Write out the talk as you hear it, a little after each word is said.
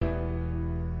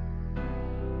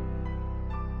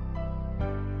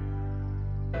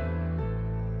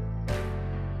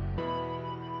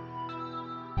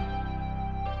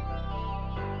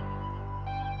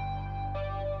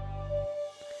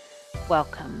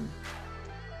Welcome.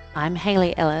 I'm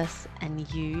Hayley Ellis,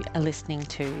 and you are listening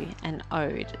to an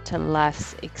ode to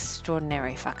life's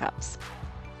extraordinary fuck-ups,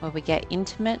 where we get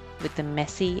intimate with the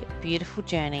messy, beautiful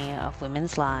journey of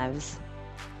women's lives.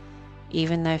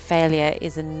 Even though failure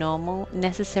is a normal,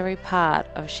 necessary part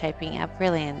of shaping our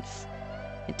brilliance,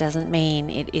 it doesn't mean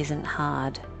it isn't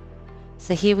hard.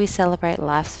 So here we celebrate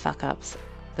life's fuck-ups,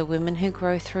 the women who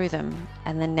grow through them,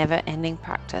 and the never-ending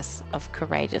practice of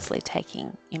courageously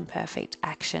taking imperfect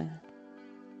action.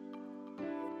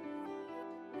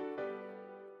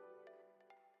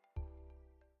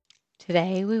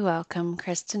 Today we welcome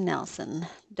Kristin Nelson,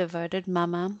 devoted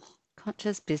mama,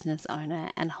 conscious business owner,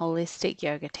 and holistic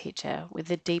yoga teacher with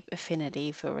a deep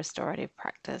affinity for restorative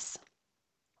practice.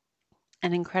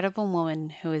 An incredible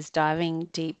woman who is diving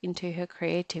deep into her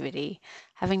creativity,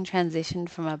 having transitioned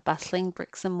from a bustling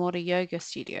bricks and mortar yoga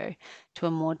studio to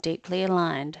a more deeply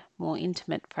aligned, more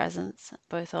intimate presence,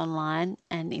 both online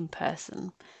and in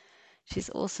person. She's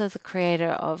also the creator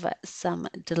of some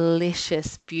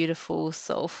delicious, beautiful,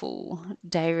 soulful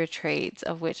day retreats,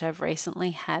 of which I've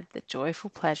recently had the joyful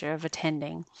pleasure of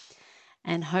attending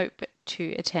and hope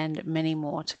to attend many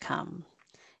more to come.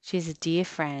 She's a dear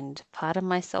friend, part of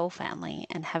my soul family,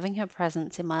 and having her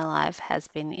presence in my life has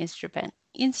been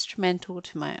instrumental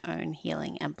to my own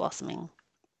healing and blossoming.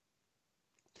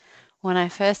 When I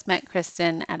first met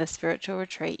Kristin at a spiritual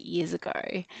retreat years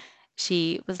ago,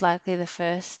 she was likely the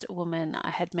first woman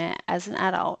I had met as an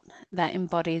adult that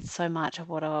embodied so much of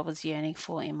what I was yearning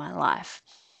for in my life.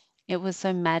 It was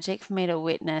so magic for me to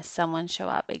witness someone show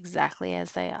up exactly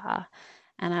as they are,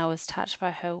 and I was touched by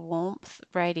her warmth,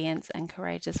 radiance, and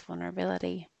courageous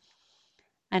vulnerability.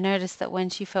 I noticed that when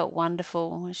she felt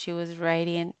wonderful, she was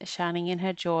radiant, shining in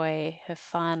her joy, her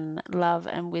fun, love,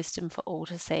 and wisdom for all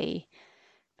to see.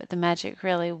 But the magic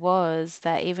really was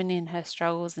that even in her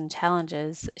struggles and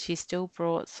challenges, she still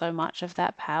brought so much of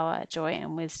that power, joy,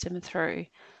 and wisdom through,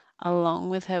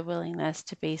 along with her willingness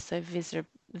to be so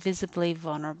visibly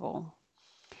vulnerable.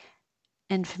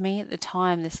 And for me at the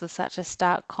time, this was such a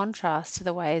stark contrast to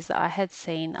the ways that I had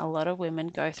seen a lot of women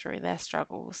go through their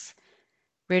struggles,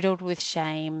 riddled with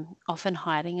shame, often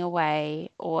hiding away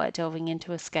or delving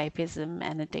into escapism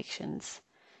and addictions.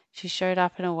 She showed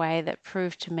up in a way that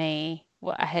proved to me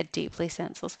what I had deeply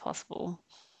sensed was possible,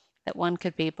 that one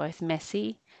could be both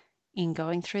messy in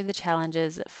going through the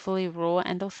challenges, fully raw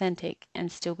and authentic,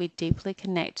 and still be deeply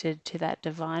connected to that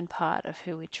divine part of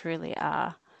who we truly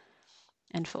are.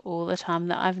 And for all the time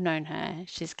that I've known her,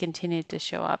 she's continued to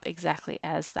show up exactly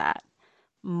as that,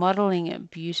 modeling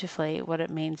it beautifully what it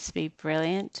means to be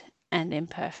brilliant and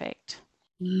imperfect.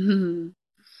 Mm.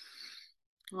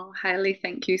 Well, Hayley,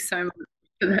 thank you so much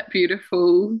for that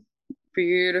beautiful,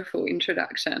 beautiful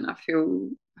introduction. I feel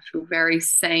very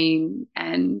seen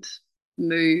and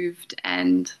moved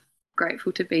and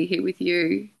grateful to be here with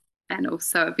you. And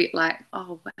also a bit like,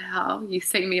 oh wow, you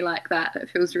see me like that. It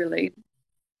feels really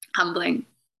humbling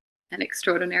and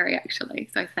extraordinary actually.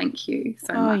 So thank you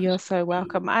so Oh, much. you're so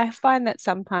welcome. I find that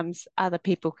sometimes other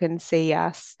people can see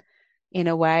us in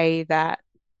a way that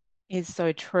is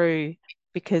so true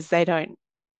because they don't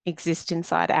exist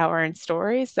inside our own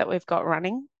stories that we've got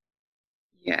running.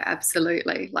 Yeah,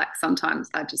 absolutely. Like sometimes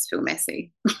I just feel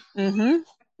messy. Hmm.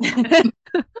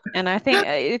 And I think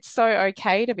it's so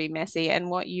okay to be messy. And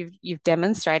what you've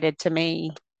demonstrated to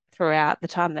me throughout the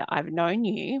time that I've known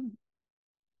you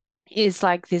is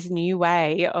like this new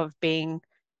way of being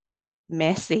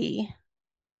messy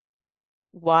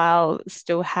while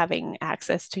still having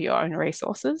access to your own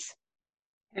resources.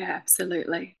 Yeah,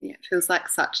 absolutely. Yeah, it feels like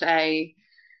such a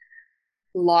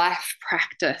life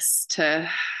practice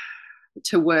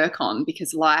to work on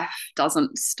because life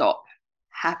doesn't stop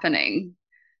happening.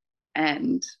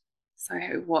 And so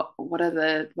what are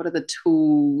the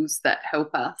tools that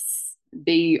help us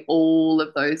be all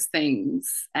of those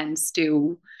things and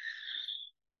still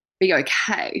be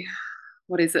okay?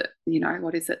 What is it,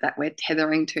 what is it that we're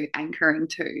tethering to, anchoring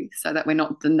to, so that we're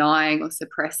not denying or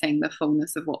suppressing the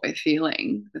fullness of what we're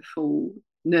feeling, the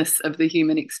fullness of the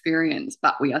human experience,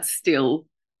 but we are still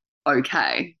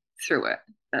okay through it.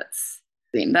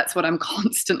 That's what I'm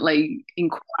constantly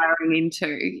inquiring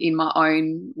into in my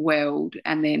own world.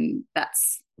 And then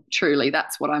that's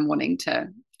what I'm wanting to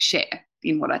share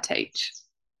in what I teach.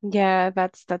 Yeah,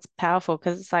 that's powerful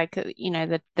because it's like,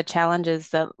 the challenges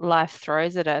that life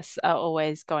throws at us are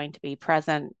always going to be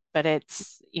present, but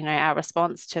it's, our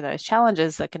response to those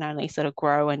challenges that can only sort of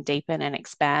grow and deepen and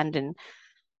expand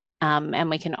and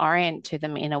we can orient to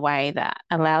them in a way that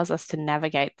allows us to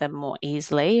navigate them more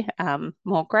easily,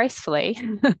 more gracefully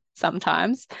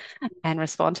sometimes, and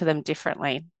respond to them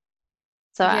differently.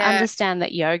 So I Yeah, understand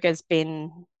that yoga's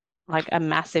been like a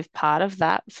massive part of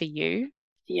that for you.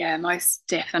 yeah, most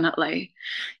definitely.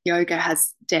 Yoga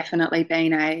has definitely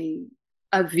been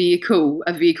a vehicle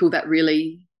that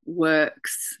really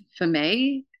works for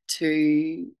me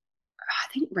to,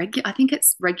 I think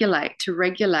it's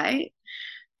regulate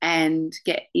and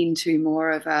get into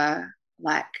more of a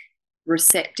like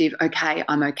receptive, okay,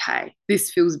 I'm okay.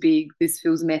 This feels big, this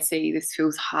feels messy, this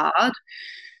feels hard.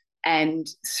 And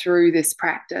through this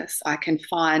practice, I can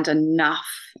find enough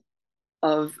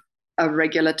of a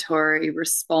regulatory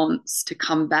response to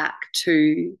come back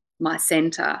to my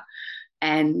center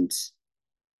and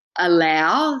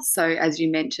allow. So, as you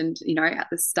mentioned, at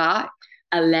the start,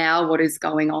 allow what is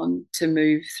going on to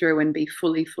move through and be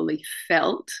fully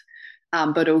felt,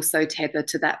 but also tether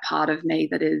to that part of me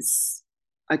that is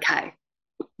okay,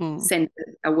 Mm,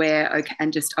 centered, aware, okay,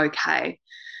 and just okay.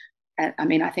 I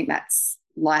mean, I think that's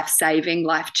life saving,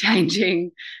 life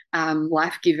changing,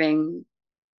 life giving.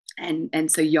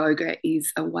 And so yoga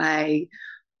is a way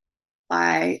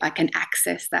I can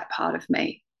access that part of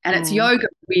me. And it's mm, yoga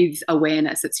with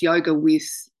awareness. It's yoga with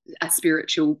a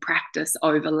spiritual practice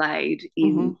overlaid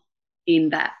hmm in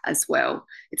that as well.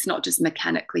 It's not just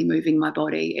mechanically moving my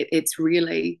body. It's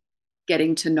really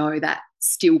getting to know that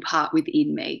still part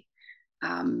within me,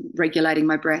 regulating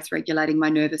my breath, regulating my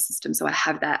nervous system. So I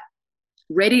have that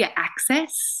ready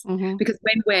access hmm because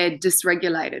when we're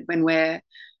dysregulated, when we're,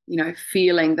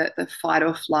 feeling that the fight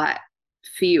or flight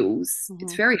feels,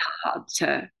 it's hmm very hard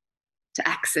to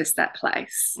access that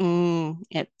place.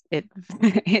 It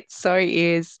it so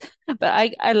is.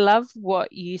 But I love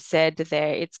what you said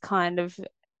there. It's kind of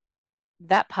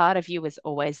that part of you is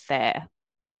always there,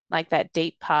 like that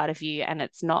deep part of you. And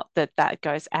it's not that that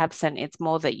goes absent, it's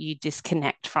more that you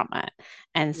disconnect from it.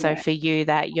 And so Yeah, for you,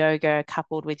 that yoga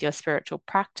coupled with your spiritual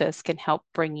practice can help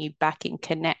bring you back in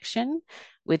connection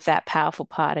with that powerful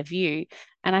part of you.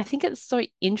 And I think it's so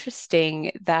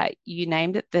interesting that you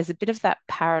named it. There's a bit of that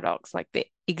paradox, like the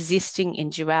existing in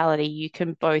duality. You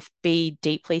can both be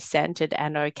deeply centered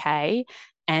and okay,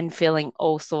 and feeling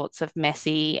all sorts of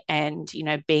messy and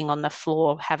being on the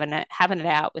floor having it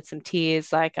out with some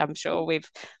tears, like I'm sure we've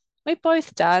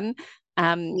both done.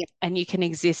 yeah, And you can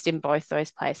exist in both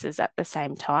those places at the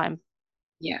same time.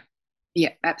 yeah,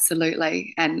 yeah,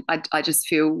 absolutely. And I just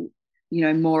feel,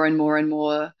 more and more and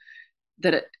more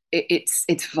that it's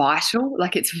vital.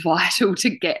 Like it's vital to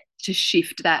get to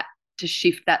shift that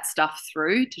stuff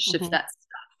through, to shift Hmm that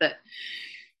stuff that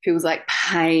feels like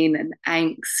pain and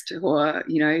angst or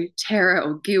terror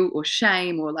or guilt or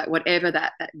shame or like whatever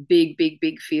that big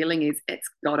feeling is. It's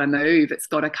got to move, it's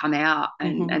got to come out.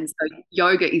 and hmm and so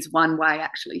yoga is one way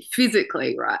actually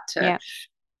physically, right, to Yeah.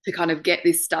 kind of get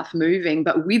this stuff moving.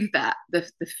 But with that, the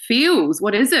feels,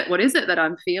 what is it that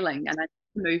I'm feeling, and I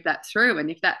move that through. And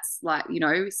if that's like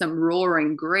some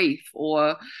roaring grief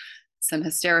or some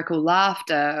hysterical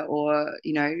laughter or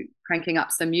cranking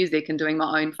up some music and doing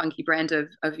my own funky brand of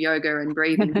yoga and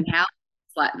breathing and how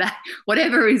like that,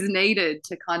 whatever is needed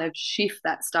to kind of shift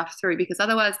that stuff through, because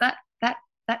otherwise that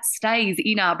stays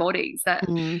in our bodies, that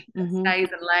Mm-hmm. stays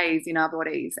and lays in our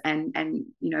bodies. And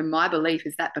my belief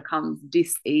is that becomes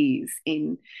dis-ease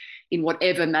in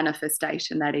whatever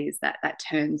manifestation that is, that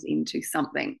turns into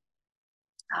something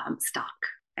stuck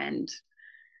and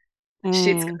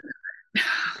shit's Mm.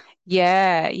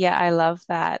 Yeah, yeah, I love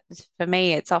that. For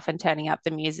me, it's often turning up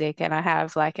the music, and I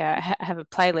have like have a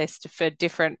playlist for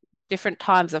different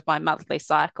times of my monthly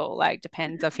cycle. Like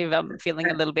depends if I'm feeling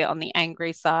a little bit on the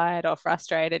angry side or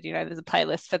frustrated, there's a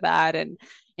playlist for that. And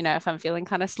if I'm feeling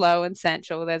kind of slow and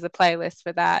sensual, there's a playlist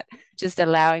for that. Just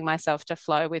allowing myself to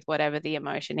flow with whatever the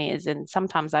emotion is. And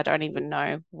sometimes I don't even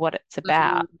know what it's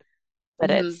about, but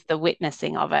mm-hmm. it's the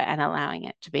witnessing of it and allowing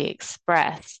it to be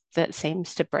expressed that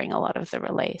seems to bring a lot of the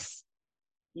release.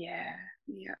 Yeah,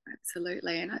 yeah,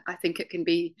 absolutely. And I think it can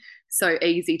be so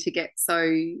easy to get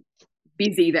so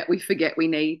busy that we forget we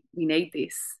need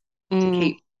this to Mm,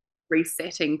 keep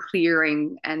resetting,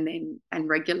 clearing, and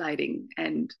regulating,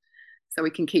 and so we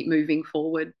can keep moving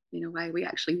forward in a way we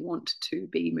actually want to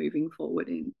be moving forward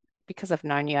in. because I've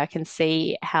known you, I can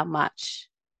see how much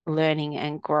learning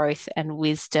and growth and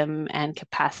wisdom and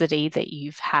capacity that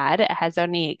you've had. It has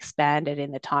only expanded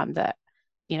in the time that,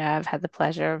 I've had the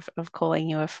pleasure of calling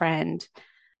you a friend.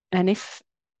 And if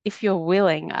you're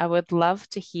willing, I would love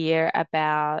to hear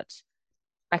about,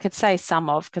 I could say some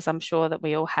of, because I'm sure that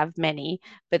we all have many,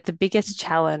 but the biggest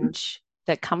challenge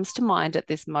that comes to mind at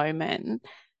this moment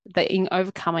that in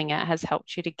overcoming it has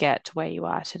helped you to get to where you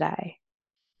are today.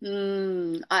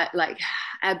 I like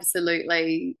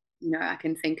absolutely, I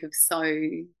can think of so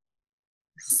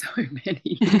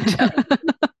many challenges.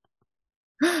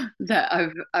 that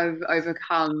I've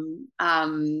overcome.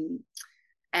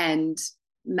 And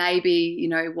maybe,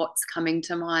 what's coming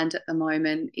to mind at the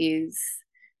moment is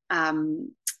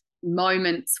um,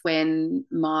 moments when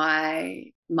my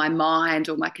mind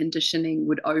or my conditioning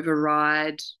would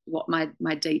override what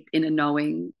my deep inner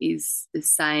knowing is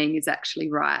saying is actually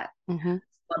right. Mm-hmm.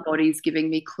 My body's giving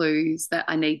me clues that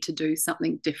I need to do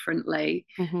something differently,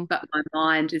 Mm-hmm. but my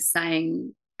mind is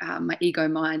saying, my ego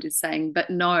mind is saying, but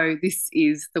no, this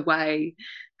is the way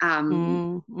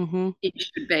Mm-hmm. it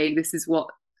should be. This is what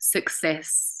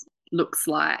success looks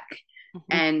like. Mm-hmm.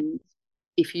 And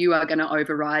if you are going to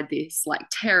override this, like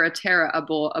terror, terror,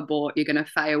 abort, abort, you're going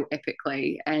to fail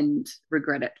epically and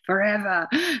regret it forever.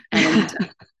 And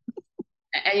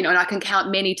and I can count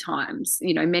many times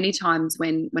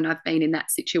when I've been in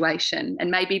that situation. And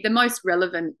maybe the most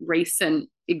relevant recent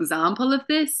example of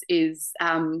this is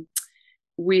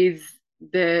with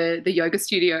the yoga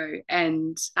studio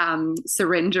and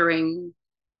surrendering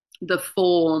the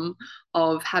form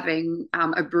of having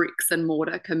a bricks and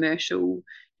mortar commercial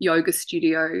yoga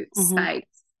studio Mm-hmm. space,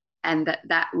 and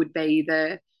that would be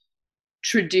the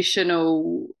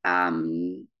traditional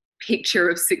picture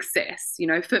of success.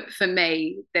 For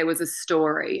me, there was a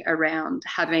story around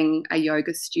having a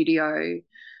yoga studio,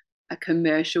 a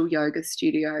commercial yoga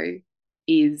studio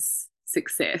is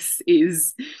success,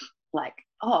 is like,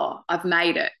 oh, I've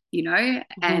made it.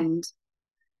 Mm-hmm. And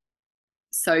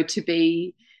so to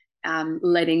be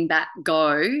letting that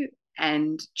go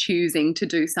and choosing to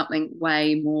do something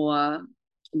way more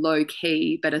low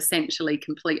key, but essentially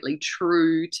completely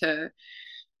true to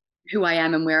who I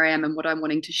am and where I am and what I'm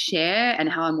wanting to share and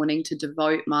how I'm wanting to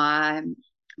devote my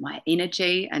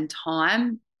energy and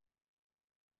time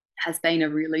has been a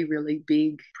really, really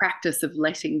big practice of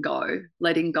letting go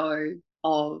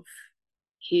of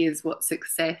here's what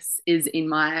success is in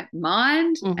my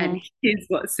mind Mm-hmm. and here's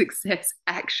what success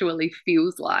actually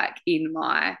feels like in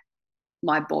my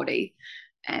body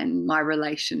and my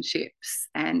relationships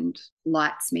and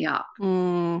lights me up.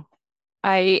 Mm.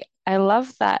 I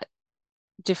love that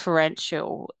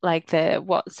differential, like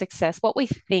what we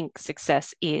think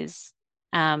success is.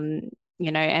 Um,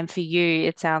 and for you,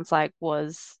 it sounds like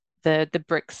was the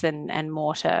bricks and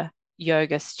mortar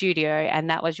yoga studio, and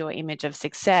that was your image of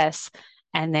success.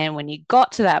 And then when you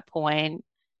got to that point,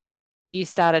 you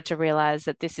started to realize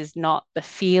that this is not the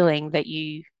feeling that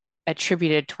you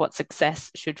attributed to what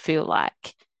success should feel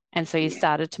like. And so you Yeah.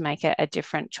 started to make a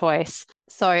different choice.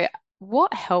 So,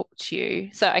 what helped you?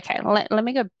 So, okay, let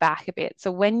me go back a bit.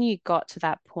 So, when you got to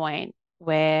that point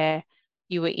where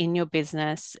you were in your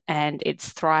business and it's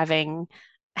thriving,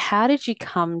 how did you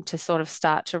come to sort of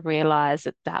start to realize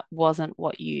that that wasn't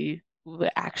what you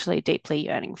were actually deeply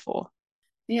yearning for?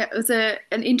 Yeah, it was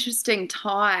an interesting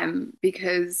time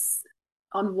because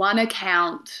on one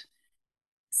account,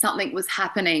 something was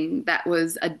happening that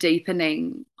was a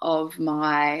deepening of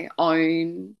my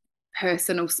own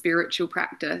personal spiritual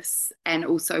practice and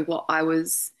also what I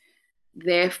was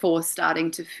therefore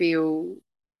starting to feel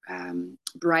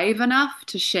brave enough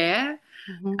to share.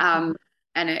 Hmm. Um,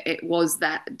 and it was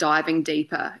that diving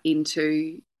deeper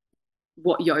into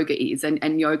what yoga is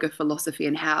and yoga philosophy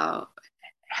and how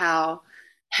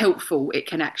helpful it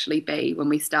can actually be when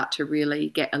we start to really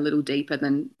get a little deeper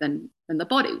than the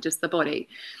body, just the body.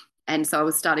 And so I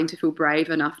was starting to feel brave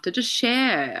enough to just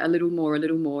share a little more, a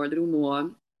little more, a little more.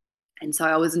 And so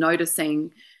I was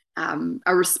noticing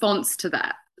a response to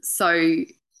that. So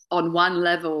on one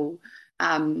level,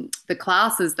 the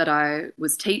classes that I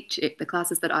was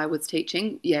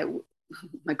teaching, yeah,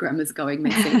 my grammar's going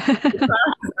messy. The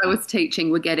classes I was teaching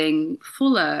were getting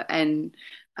fuller and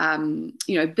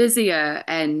busier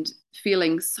and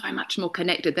feeling so much more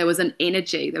connected. There was an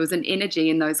energy. There was an energy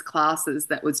in those classes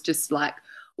that was just like,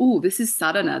 oh, this is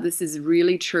sadhana. This is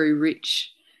really true,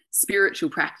 rich spiritual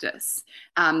practice.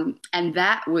 And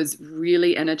that was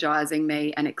really energizing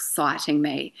me and exciting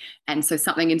me. And so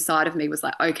something inside of me was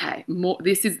like, okay, more,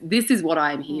 this is what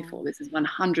I am here Mm. for. This is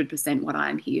 100% what I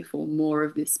am here for. More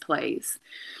of this, please.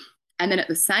 And then at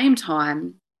the same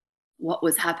time, what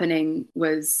was happening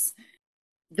was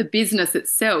the business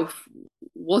itself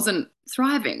wasn't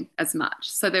thriving as much.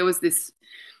 So there was this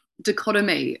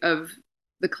dichotomy of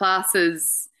the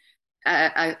classes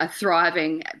are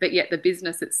thriving, but yet the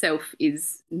business itself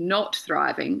is not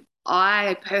thriving.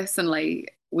 I personally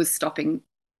was stopping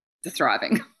the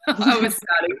thriving. I was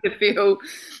starting to feel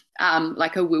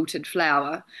like a wilted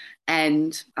flower.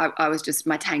 And I was just,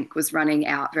 my tank was running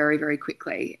out very, very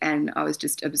quickly. And I was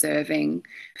just observing,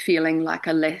 feeling like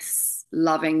a less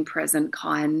loving, present,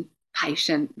 kind,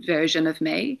 patient version of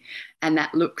me. And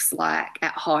that looks like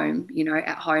at home,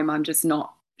 at home, I'm just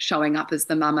not showing up as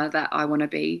the mama that I want to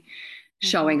be Mhm.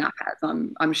 showing up as.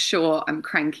 I'm sure I'm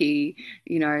cranky,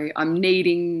 I'm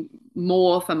needing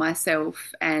more for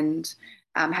myself and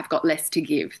have got less to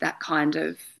give, that kind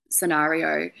of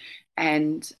scenario.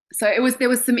 And so there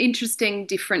was some interesting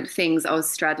different things I was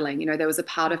straddling. There was a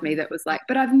part of me Mhm. that was like,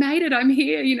 but I've made it, I'm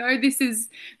here, this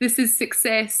is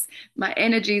success. My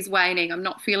energy's waning. I'm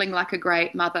not feeling like a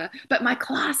great mother, but my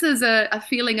classes are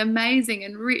feeling amazing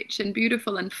and rich and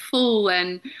beautiful and full.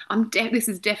 And this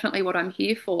is definitely what I'm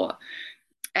here for.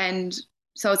 And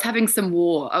so I was having some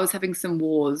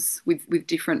wars with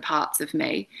different parts of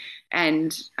me.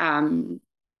 And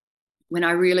when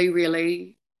I really,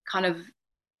 really kind of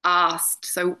asked,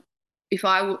 so if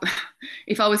I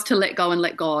if I was to let go and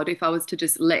let God, if I was to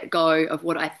just let go of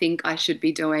what I think I should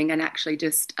be doing and actually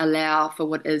just allow for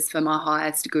what is for my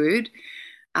highest good,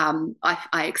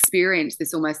 I experienced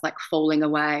this almost like falling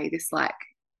away, this like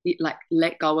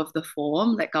let go of the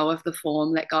form, let go of the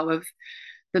form, let go of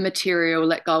the material,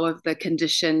 let go of the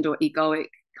conditioned or egoic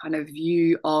kind of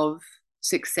view of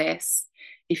success.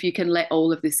 If you can let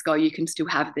all of this go, you can still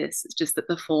have this. It's just that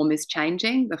the form is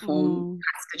changing. The form Mm.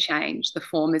 has to change. The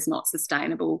form is not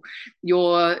sustainable.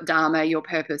 Your dharma, your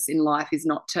purpose in life is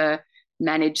not to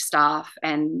manage staff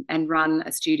and run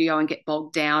a studio and get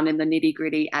bogged down in the nitty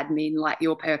gritty admin. Like,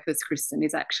 your purpose, Kristin,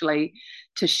 is actually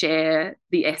to share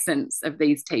the essence of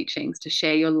these teachings, to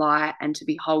share your light and to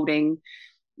be holding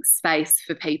space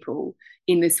for people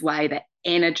in this way that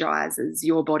energizes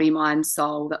your body, mind,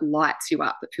 soul, that lights you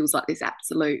up, that feels like this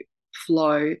absolute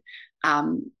flow.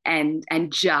 And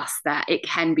just that, it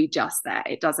can be just that.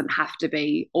 It doesn't have to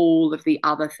be all of the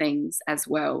other things as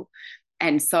well.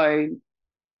 And so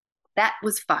that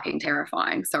was fucking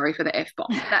terrifying. Sorry for the F bomb.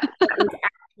 That was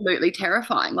absolutely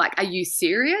terrifying. Like, are you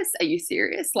serious? Are you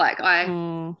serious?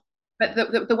 Mm. But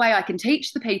the way I can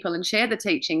teach the people and share the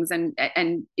teachings and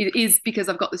it is because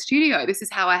I've got the studio. This is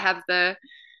how I have the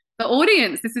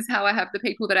audience. This is how I have the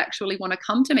people that actually want to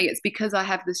come to me. It's because I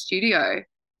have the studio.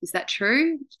 Is that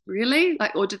true? Really?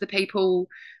 Like, or do the people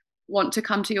want to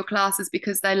come to your classes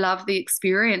because they love the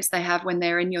experience they have when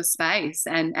they're in your space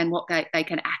and what they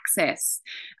can access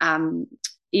um,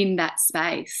 in that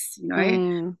space?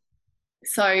 Mm.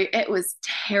 So it was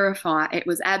terrifying. It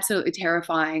was absolutely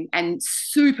terrifying and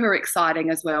super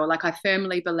exciting as well. Like, I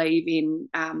firmly believe in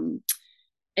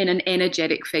an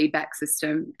energetic feedback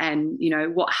system. And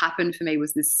what happened for me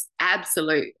was this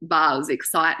absolute buzz,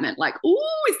 excitement. Like,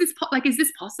 oh, is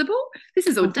this possible? This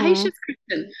is Mhm. audacious,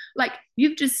 Kristin. Like,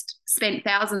 you've just spent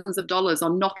thousands of dollars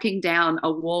on knocking down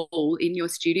a wall in your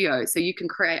studio so you can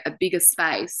create a bigger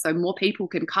space, so more people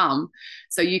can come,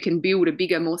 so you can build a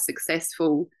bigger, more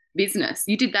successful business.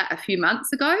 You did that a few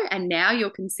months ago, and now you're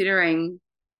considering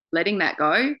letting that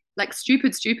go. Like,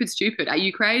 stupid, stupid, stupid. Are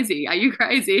you crazy? Are you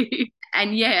crazy?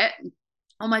 And yet,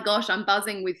 oh my gosh, I'm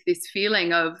buzzing with this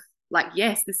feeling of like,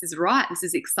 yes, this is right. This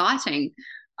is exciting.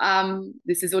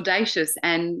 This is audacious.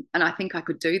 And I think I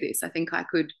could do this. I think I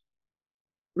could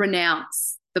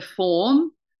renounce the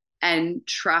form and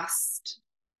trust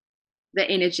the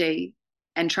energy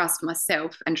and trust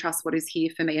myself and trust what is here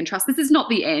for me and trust this is not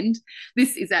the end.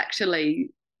 This is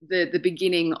actually the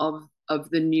beginning of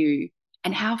the new.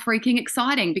 And how freaking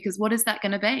exciting, because what is that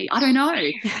going to be? I don't know.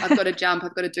 I've got to jump,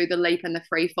 I've got to do the leap and the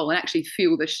free fall and actually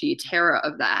feel the sheer terror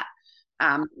of that,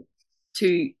 um,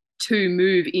 to to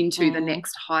move into the Mm.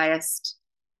 next highest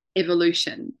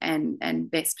evolution and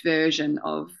best version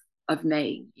of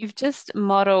me. You've just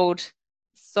modeled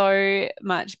so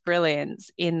much brilliance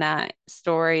in that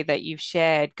story that you've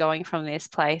shared, going from this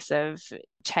place of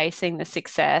chasing the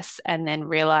success and then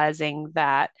realizing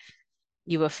that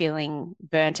you were feeling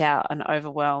burnt out and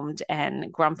overwhelmed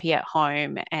and grumpy at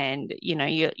home, and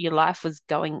your life was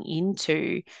going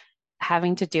into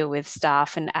having to deal with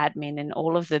staff and admin and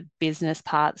all of the business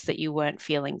parts that you weren't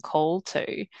feeling called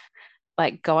to,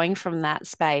 like going from that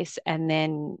space and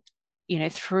then,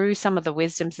 through some of the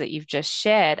wisdoms that you've just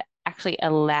shared, actually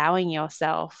allowing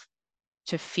yourself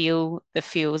to feel the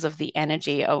feels of the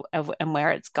energy and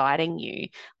where it's guiding you,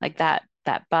 like that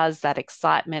buzz, that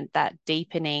excitement, that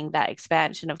deepening, that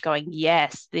expansion of going,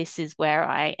 yes, this is where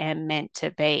I am meant to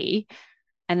be.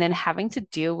 And then having to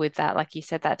deal with that, like you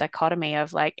said, that dichotomy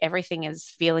of like everything is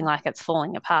feeling like it's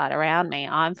falling apart around me.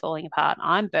 I'm falling apart.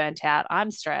 I'm burnt out.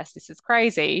 I'm stressed. This is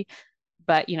crazy.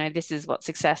 But, this is what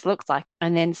success looks like.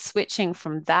 And then switching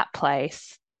from that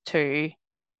place to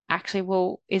actually,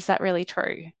 well, is that really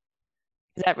true?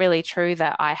 Is that really true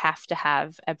that I have to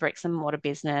have a bricks and mortar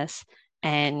business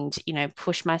and,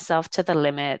 push myself to the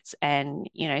limits and,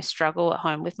 struggle at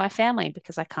home with my family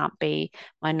because I can't be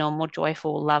my normal,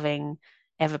 joyful, loving,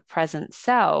 ever present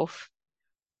self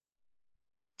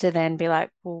to then be like,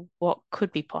 well, what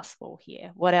could be possible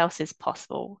here? What else is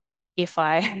possible if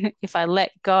I if I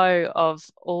let go of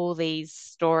all these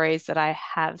stories that I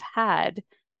have had?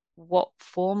 What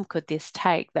form could this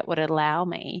take that would allow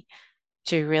me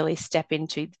to really step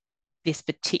into this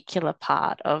particular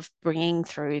part of bringing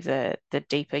through the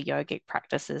deeper yogic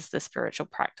practices, the spiritual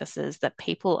practices that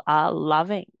people are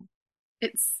loving?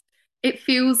 It's it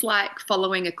feels like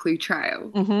following a clue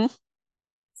trail. Hmm.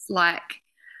 It's like,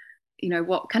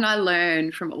 what can I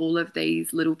learn from all of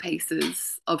these little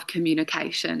pieces of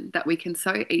communication that we can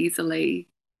so easily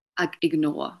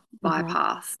ignore, Hmm.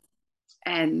 bypass?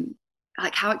 And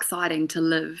like, how exciting to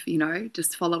live,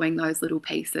 just following those little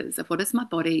pieces of what is my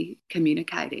body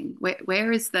communicating?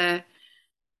 Where is the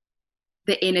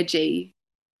energy?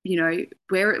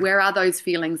 Where are those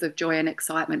feelings of joy and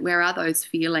excitement? Where are those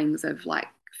feelings of like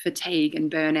fatigue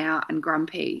and burnout and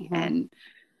grumpy? Hmm. And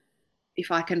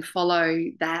if I can follow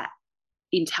that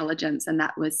intelligence and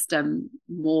that wisdom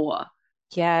more.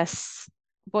 Yes.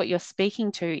 What you're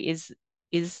speaking to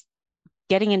is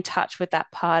getting in touch with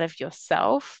that part of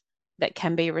yourself that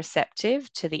can be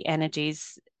receptive to the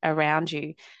energies around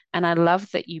you. And I love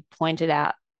that you pointed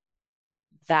out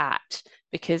that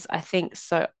because I think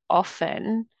so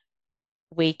often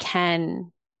we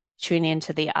can tune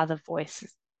into the other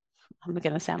voices. I'm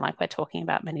going to sound like we're talking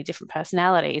about many different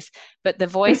personalities, but the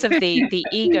voice of the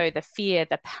ego, the fear,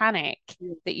 the panic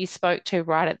that you spoke to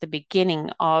right at the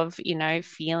beginning of,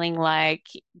 feeling like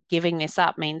giving this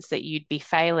up means that you'd be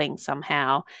failing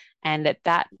somehow, and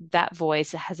that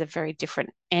voice has a very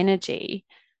different energy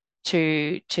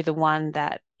to the one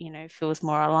that, feels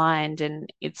more aligned,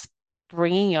 and it's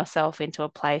bringing yourself into a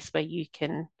place where you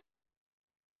can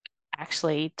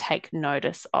actually take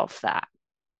notice of that.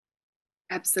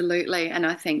 Absolutely. And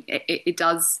I think it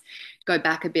does go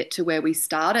back a bit to where we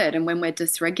started. And when we're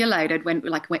dysregulated,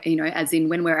 as in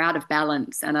when we're out of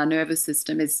balance and our nervous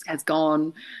system has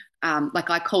gone, like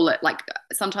I call it, like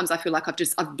sometimes I feel like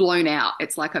I've blown out.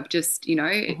 It's like I've just,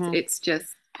 Hmm. it's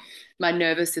just my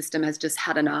nervous system has just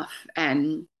had enough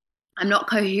and I'm not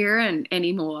coherent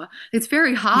anymore. It's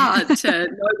very hard to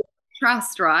know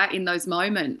trust, right, in those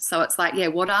moments. So it's like, yeah,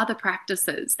 what are the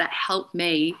practices that help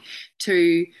me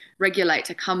to regulate,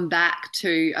 to come back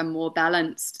to a more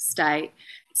balanced state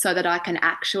so that I can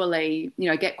actually,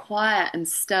 get quiet and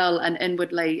still and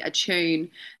inwardly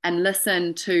attune and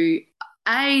listen to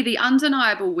the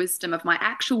undeniable wisdom of my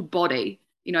actual body.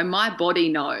 My body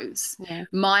knows. Yeah.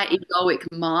 My egoic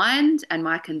mind and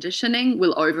my conditioning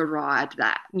will override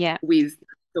that Yeah. with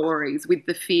stories, with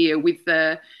the fear, with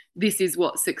the this is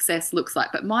what success looks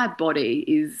like. But my body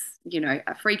is,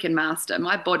 a freaking master.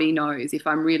 My body knows if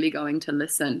I'm really going to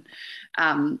listen.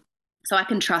 Um, so I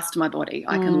can trust my body.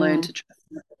 I can learn Mm. to trust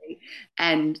my body.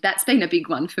 And that's been a big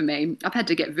one for me. I've had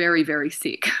to get very, very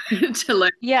sick to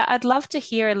learn. Yeah, I'd love to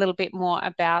hear a little bit more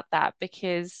about that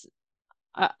because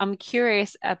I'm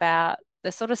curious about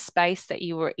the sort of space that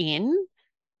you were in,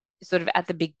 sort of at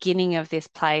the beginning of this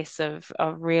place of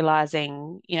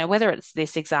realizing, whether it's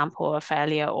this example of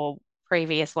failure or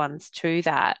previous ones to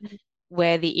that,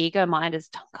 where the ego mind has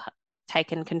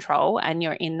taken control and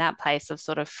you're in that place of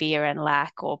sort of fear and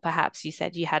lack, or perhaps you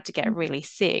said you had to get really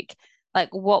sick. Like,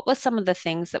 what were some of the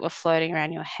things that were floating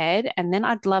around your head? And then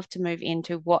I'd love to move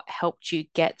into what helped you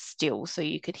get still so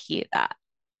you could hear that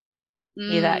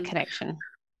Mm. connection.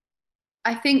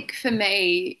 I think for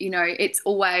me, it's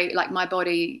always like my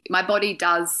body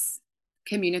does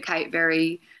communicate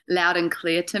very loud and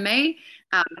clear to me.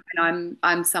 And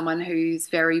I'm someone who's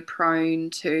very prone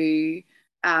to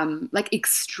like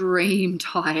extreme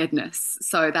tiredness.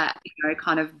 So that,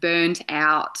 kind of burnt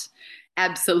out,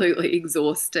 absolutely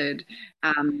exhausted,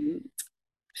 um,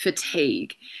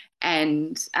 fatigue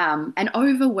and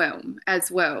overwhelm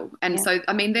as well. And Yeah. so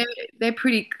I mean they're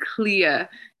pretty clear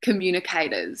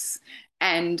communicators.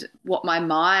 And what my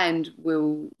mind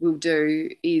will do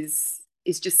is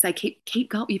just say keep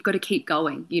going. You've got to keep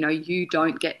going. You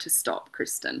don't get to stop,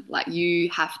 Kristin. Like you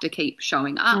have to keep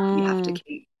showing up. You have to Mm.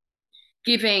 keep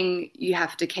giving. You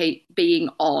have to keep being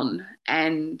on,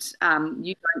 and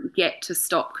you don't get to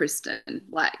stop, Kristin.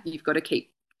 Like you've got to keep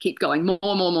going more,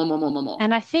 more, more, more, more, more, more.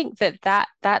 And I think that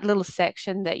little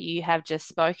section that you have just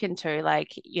spoken to,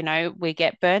 like, we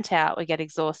get burnt out, we get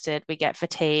exhausted, we get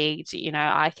fatigued,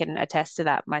 I can attest to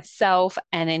that myself.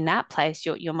 And in that place,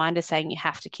 your mind is saying you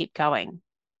have to keep going.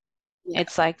 Yeah.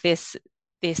 It's like this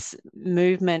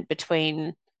movement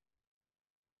between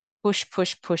push,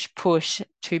 push, push, push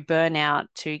to burnout,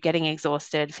 to getting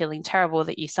exhausted, feeling terrible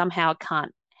that you somehow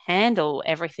can't handle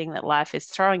everything that life is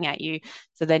throwing at you.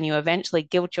 So then you eventually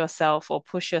guilt yourself or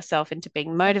push yourself into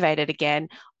being motivated again,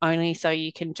 only so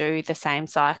you can do the same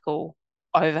cycle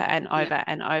over and Yeah. over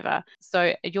and over.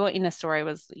 So your inner story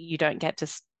was you don't get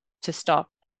to stop.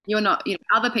 You're not,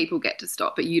 other people get to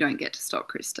stop, but you don't get to stop,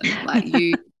 Kristen. Like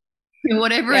you,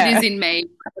 whatever it Yeah. is in me,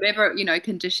 whatever,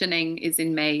 conditioning is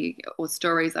in me or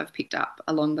stories I've picked up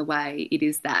along the way, it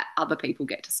is that other people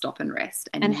get to stop and rest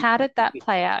And and you how did that don't.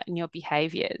 play out in your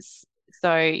behaviors?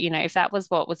 So, if that was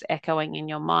what was echoing in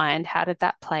your mind, how did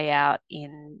that play out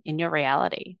in your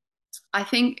reality? I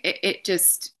think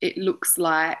it looks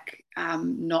like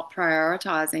not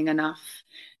prioritizing enough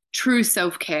true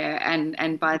self-care,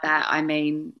 and by that I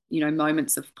mean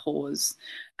moments of pause.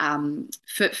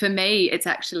 For me, it's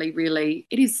actually really,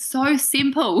 it is so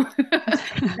simple.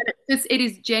 It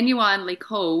is genuinely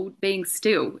called being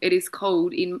still. It is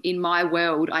called, in my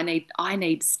world, I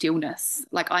need stillness.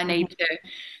 Like I Mhm, need to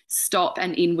stop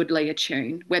and inwardly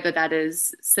attune, whether that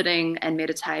is sitting and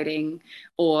meditating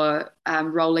or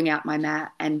rolling out my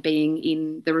mat and being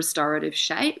in the restorative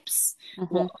shapes.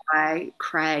 What mhm, I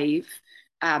crave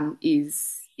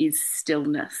is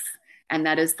stillness, and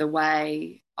that is the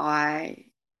way I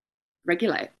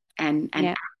regulate and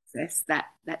yeah. access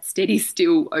that steady,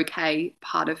 still, okay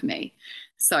part of me.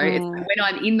 So it's Mm, when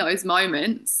I'm in those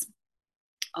moments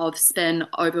of spin,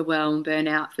 overwhelm,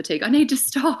 burnout, fatigue, I need to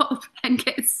stop and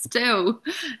get still,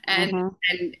 and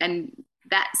mhm. and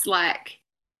that's like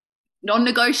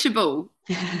non-negotiable.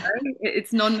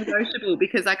 It's non-negotiable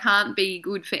because I can't be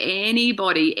good for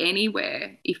anybody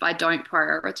anywhere if I don't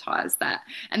prioritize that.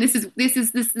 And this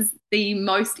is the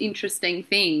most interesting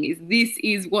thing, is this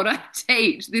is what I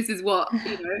teach. This is what,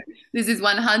 this is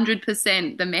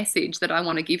 100% the message that I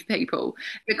want to give people.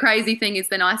 The crazy thing is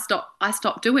then I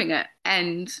stop doing it,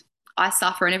 and I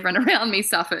suffer and everyone around me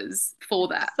suffers for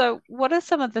that. So, what are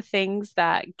some of the things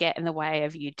that get in the way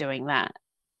of you doing that?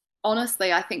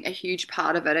 Honestly, I think a huge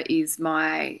part of it is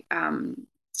my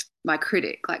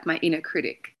critic, like my inner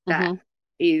critic, that Hmm.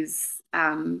 is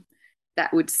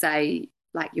that would say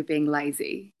like you're being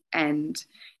lazy, and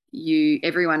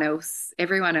everyone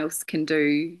else can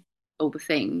do all the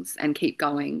things and keep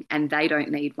going, and they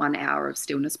don't need 1 hour of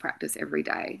stillness practice every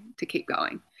day to keep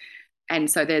going. And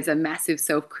so there's a massive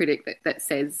self-critic that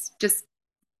says just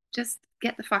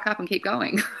get the fuck up and keep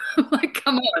going. Like,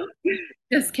 come on,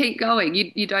 just keep going.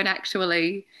 You don't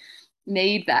actually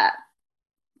need that,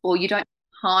 or you don't.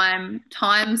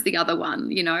 Time's the other one,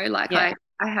 like Yeah.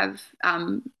 I have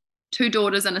two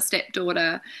daughters and a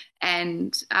stepdaughter,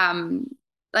 and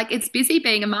like it's busy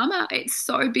being a mama. It's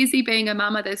so busy being a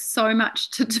mama. There's so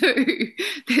much to do.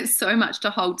 There's so much to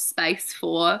hold space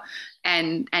for,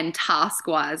 and task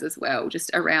wise as well, just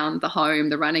around the home,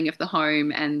 the running of the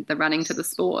home and the running to the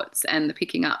sports and the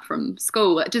picking up from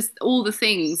school, just all the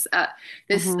things.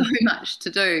 There's so Hmm. much to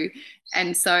do,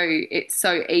 and so it's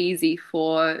so easy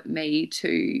for me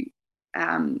to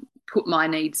put my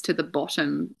needs to the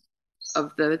bottom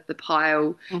of the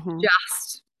pile, Hmm.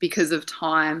 just because of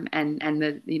time and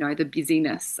the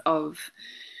busyness of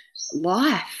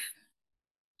life.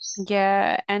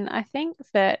 Yeah, and I think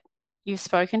that you've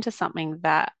spoken to something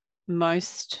that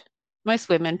most most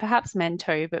women, perhaps men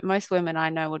too, but most women I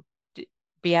know would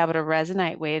be able to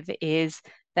resonate with is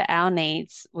that our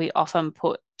needs we often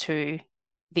put to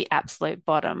the absolute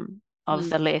bottom of Mm,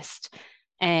 the list.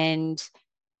 And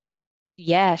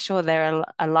yeah, sure, there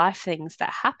are life things that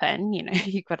happen.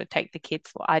 You've got to take the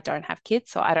kids. Well, I don't have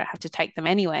kids, so I don't have to take them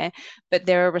anywhere. But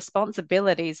there are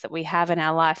responsibilities that we have in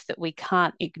our life that we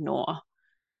can't ignore,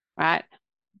 right?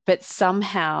 But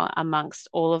somehow, amongst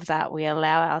all of that, we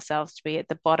allow ourselves to be at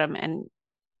the bottom. And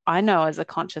I know as a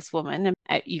conscious woman,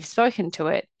 and you've spoken to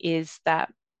it, is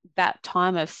that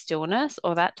time of stillness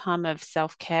or that time of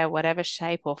self-care, whatever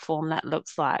shape or form that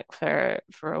looks like for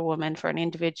a woman, for an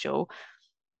individual,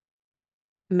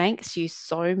 makes you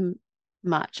so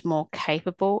much more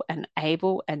capable and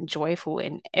able and joyful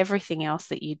in everything else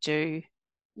that you do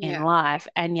in yeah, life.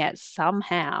 And yet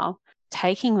somehow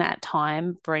taking that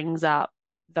time brings up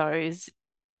those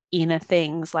inner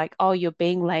things like, oh, you're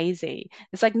being lazy.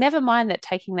 It's like, never mind that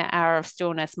taking that hour of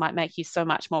stillness might make you so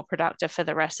much more productive for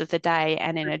the rest of the day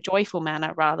and in a joyful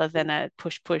manner rather than a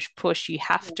push, push, push, you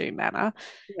have yeah, to manner.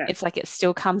 yeah. It's like it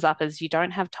still comes up as you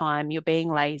don't have time, you're being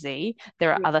lazy.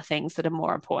 There are Yeah. other things that are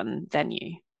more important than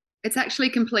you. It's actually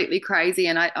completely crazy.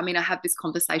 And I mean, I have this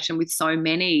conversation with so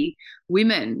many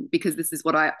women because this is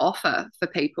what I offer for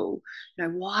people.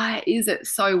 Why is it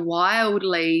so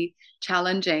wildly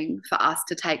challenging for us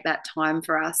to take that time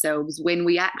for ourselves when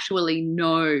we actually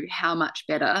know how much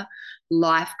better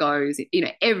life goes,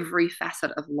 every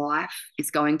facet of life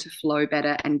is going to flow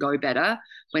better and go better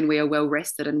when we are well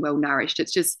rested and well nourished.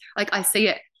 It's just like I see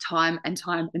it time and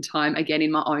time and time again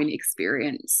in my own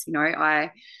experience. I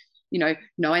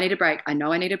need a break. I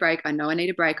know I need a break. I know I need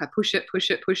a break. I push it, push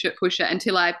it, push it, push it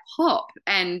until I pop.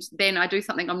 And then I do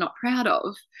something I'm not proud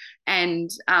of and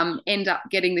end up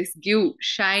getting this guilt,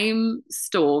 shame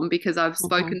storm because I've Mm-hmm.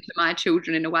 spoken to my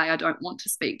children in a way I don't want to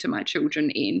speak to my children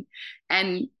in.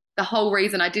 And the whole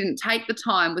reason I didn't take the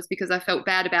time was because I felt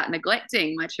bad about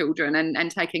neglecting my children and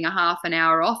taking a half an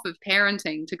hour off of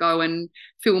parenting to go and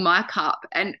fill my cup.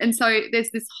 And so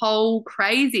there's this whole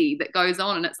crazy that goes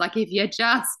on. And it's like, if you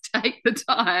just take the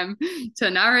time to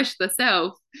nourish the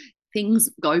self, things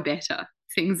go better.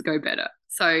 Things go better.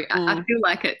 So I Mm. feel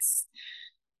like it's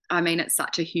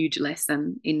such a huge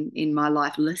lesson in my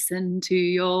life. Listen to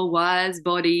your wise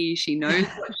body. She knows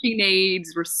what she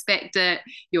needs. Respect it.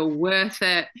 You're worth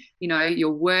it.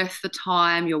 You're worth the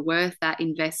time. You're worth that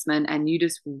investment. And you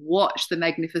just watch the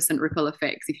magnificent ripple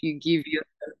effects if you give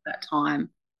yourself that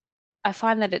time. I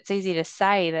find that it's easy to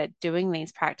say that doing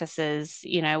these practices,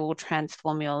 will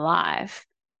transform your life.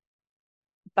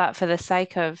 But for the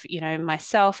sake of,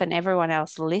 myself and everyone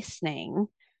else listening,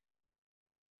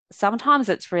 sometimes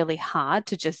it's really hard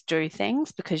to just do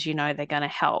things because they're going to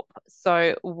help.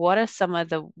 So, what are some of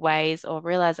the ways or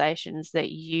realizations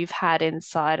that you've had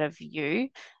inside of you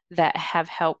that have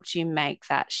helped you make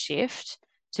that shift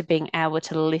to being able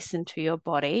to listen to your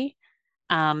body,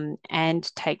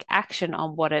 and take action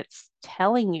on what it's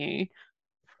telling you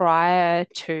prior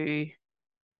to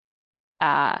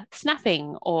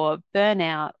snapping or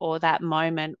burnout or that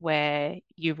moment where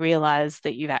you realize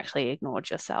that you've actually ignored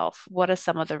yourself? What are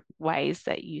some of the ways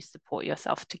that you support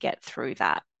yourself to get through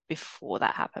that before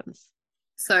that happens?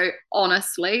 So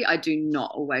honestly, I do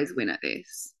not always win at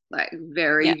this. Like Yeah.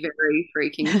 very, very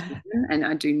freaking human, and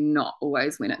I do not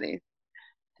always win at this.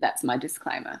 That's my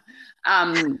disclaimer.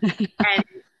 And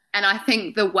and I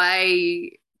think the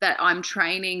way that I'm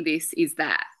training this is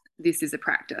that this is a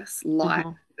practice. Life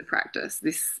Hmm. is a practice.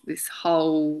 This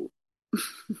whole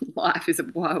life is a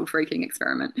wild freaking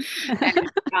experiment,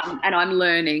 and I'm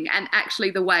learning. And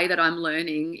actually, the way that I'm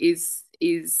learning is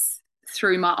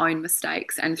through my own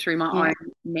mistakes and through my Yeah.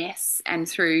 own mess and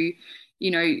through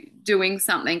doing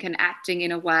something and acting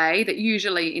in a way that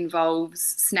usually involves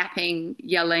snapping,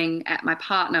 yelling at my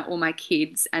partner or my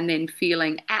kids, and then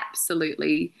feeling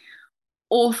absolutely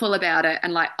awful about it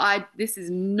and like this is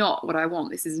not what I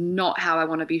want. This is not how I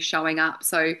want to be showing up.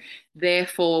 So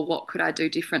therefore, what could I do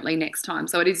differently next time?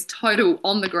 So it is total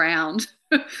on the ground,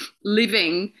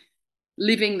 living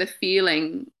living the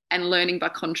feeling and learning by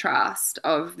contrast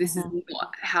of this is Hmm.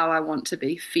 not how I want to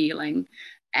be feeling.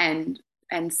 And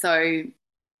so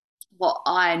what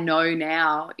I know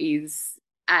now is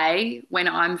when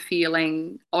I'm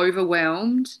feeling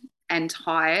overwhelmed and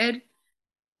tired,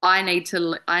 I need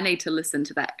to listen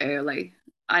to that early.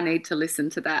 I need to listen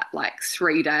to that like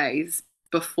 3 days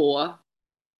before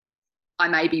I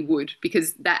maybe would,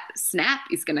 because that snap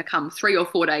is going to come 3 or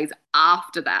 4 days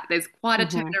after that. There's quite a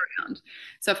Hmm. turnaround.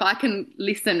 So if I can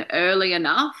listen early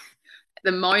enough,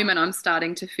 the moment I'm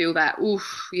starting to feel that,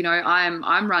 oof,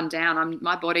 I'm run down.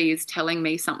 My body is telling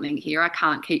me something here. I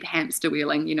can't keep hamster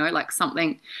wheeling, like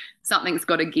something's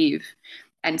got to give.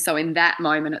 And so in that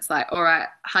moment, it's like, all right,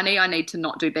 honey, I need to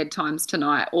not do bedtimes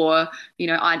tonight. Or,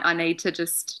 I need to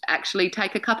just actually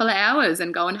take a couple of hours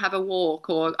and go and have a walk.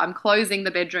 Or I'm closing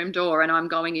the bedroom door and I'm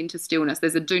going into stillness.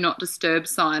 There's a do not disturb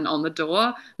sign on the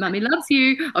door. Mummy loves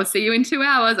you. I'll see you in 2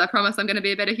 hours. I promise I'm going to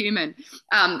be a better human.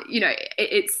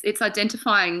 It's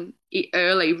identifying it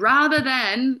early rather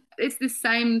than it's the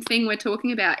same thing we're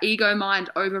talking about, ego mind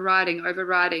overriding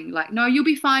like, no, you'll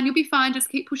be fine, just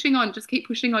keep pushing on,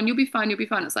 you'll be fine,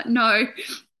 it's like, no,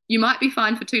 you might be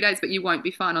fine for 2 days but you won't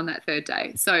be fine on that third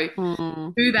day. So Hmm.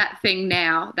 do that thing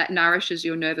now that nourishes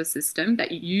your nervous system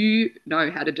that you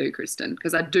know how to do, Kristin,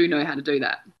 because I do know how to do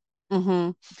that.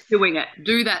 Hmm. Doing it,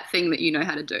 do that thing that you know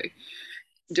how to do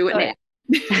it now.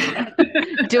 So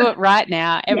do it right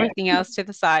now. Yeah. Everything else to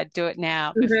the side. Do it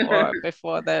now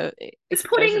before the Just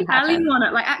putting explosion value happens. on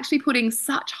it, like actually putting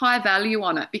such high value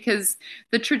on it, because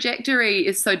the trajectory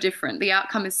is so different. The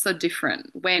outcome is so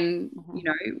different Hmm.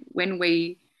 when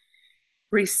we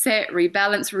reset,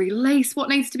 rebalance, release what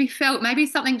needs to be felt. Maybe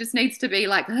something just needs to be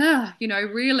like,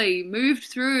 really moved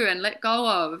through and let go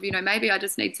of. Maybe I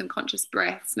just need some conscious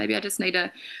breaths. Maybe I just need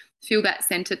to feel that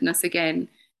centeredness again.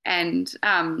 And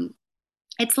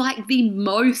it's like the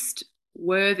most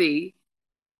worthy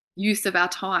use of our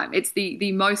time. It's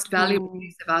the most valuable Mm.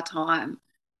 use of our time.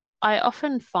 I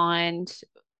often find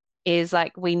is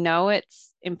like we know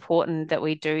it's important that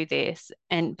we do this,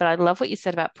 and but I love what you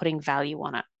said about putting value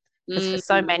on it. Because for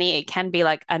so Mm, many, it can be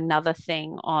like another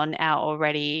thing on our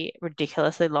already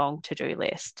ridiculously long to-do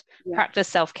list. yeah. Practice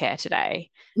self-care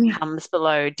today Yeah. comes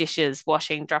below dishes,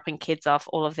 washing, dropping kids off,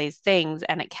 all of these things,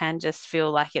 and it can just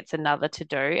feel like it's another to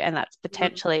do, and that's Mm,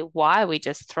 potentially why we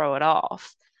just throw it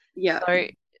off. yeah. So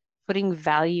putting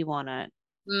value on it,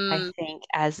 I Mm, think,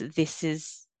 as this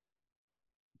is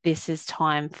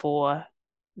time for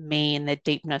me in the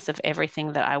deepness of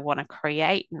everything that I want to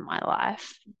create in my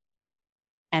life.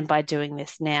 And by doing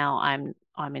this now,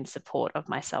 I'm in support of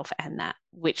myself and that,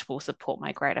 which will support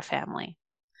my greater family.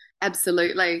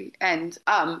 absolutely. And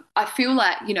I feel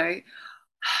like,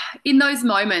 in those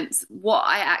moments, what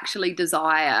I actually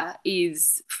desire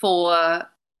is for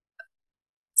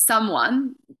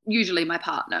someone, usually my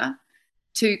partner,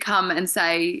 to come and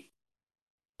say,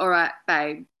 all right,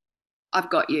 babe, I've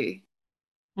got you.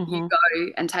 You Hmm.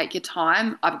 go and take your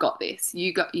time. I've got this.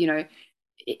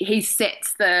 He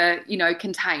sets the,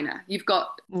 container. You've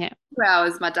got Yeah. 2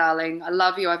 hours, my darling. I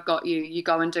love you. I've got you. You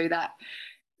go and do that.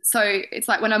 So it's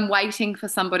like when I'm waiting for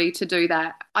somebody to do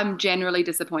that, I'm generally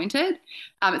disappointed.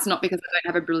 It's not because I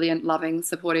don't have a brilliant, loving,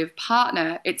 supportive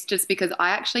partner. It's just because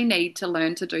I actually need to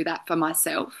learn to do that for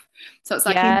myself. So it's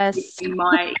like Yes. in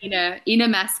my inner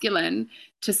masculine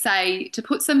to say to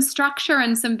put some structure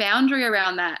and some boundary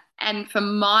around that, and for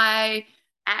my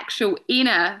actual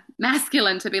inner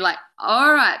masculine to be like,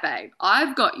 all right, babe,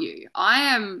 I've got you. I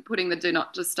am putting the do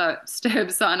not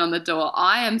disturb sign on the door.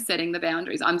 I am setting the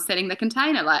boundaries. I'm setting the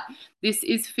container. Like, this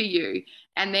is for you.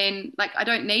 And then, like, I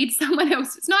don't need someone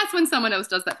else. It's nice when someone else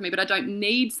does that for me, but I don't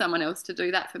need someone else to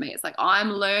do that for me. It's like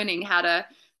I'm learning how to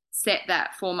set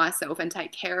that for myself and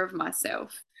take care of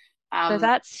myself. So Um,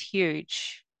 that's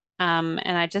huge. And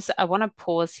I want to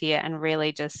pause here and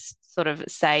really just sort of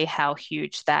say how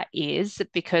huge that is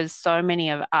because so many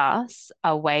of us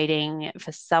are waiting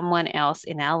for someone else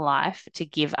in our life to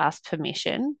give us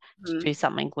permission to mm, do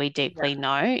something we yeah, deeply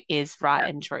know is right yeah,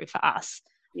 and true for us.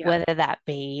 yeah. Whether that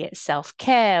be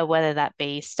self-care, whether that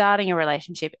be starting a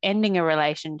relationship, ending a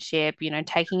relationship,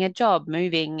 taking a job,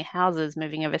 moving houses,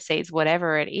 moving overseas,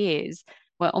 whatever it is,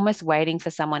 we're almost waiting for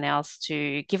someone else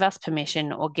to give us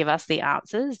permission or give us the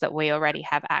answers that we already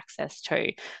have access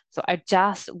to. So I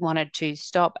just wanted to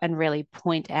stop and really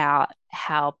point out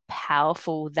how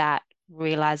powerful that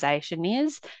realization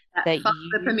is That that fuck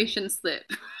the you permission slip.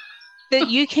 that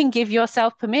you can give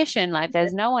yourself permission. Like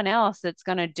there's no one else that's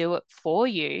going to do it for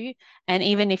you. And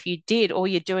even if you did, all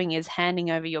you're doing is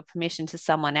handing over your permission to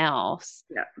someone else.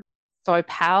 Yeah. So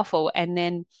powerful. And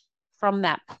then from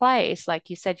that place, like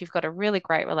you said, you've got a really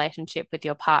great relationship with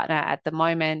your partner at the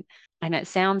moment. And it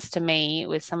sounds to me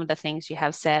with some of the things you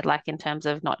have said, like in terms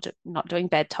of not doing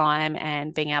bedtime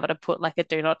and being able to put like a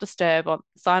do not disturb on,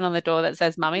 sign on the door that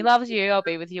says, Mummy loves you, I'll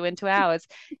be with you in 2 hours.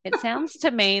 It sounds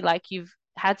to me like you've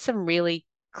had some really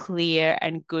clear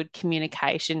and good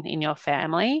communication in your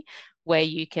family where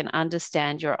you can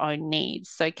understand your own needs.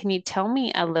 So, can you tell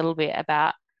me a little bit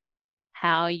about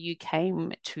how you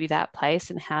came to that place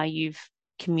and how you've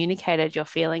communicated your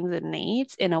feelings and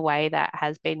needs in a way that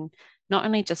has been not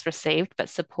only just received, but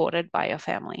supported by your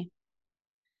family?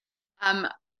 Um,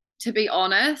 to be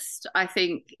honest, I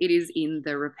think it is in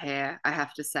the repair, I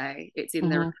have to say. It's in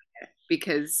the Hmm. repair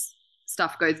because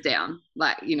stuff goes down.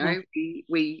 Like, Yeah.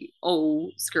 we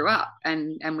all screw up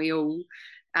and we all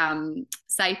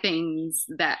say things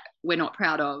that we're not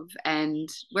proud of. And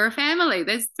we're a family.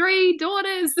 There's 3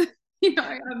 daughters.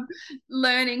 I'm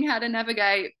learning how to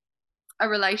navigate a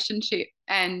relationship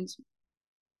and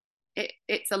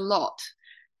it's a lot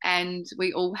and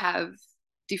we all have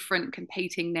different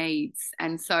competing needs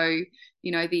and so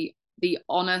the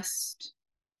honest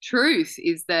truth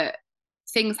is that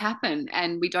things happen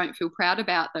and we don't feel proud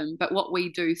about them but what we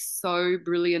do so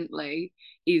brilliantly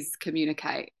is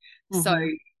communicate so Hmm.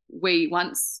 we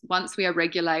once we are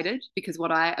regulated because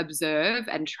what I observe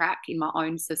and track in my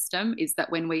own system is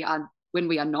that when we are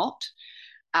not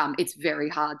it's very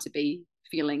hard to be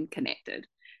feeling connected.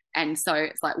 And so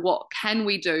it's like, what can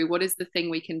we do? What is the thing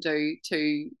we can do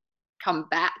to come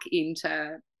back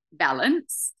into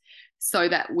balance so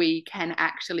that we can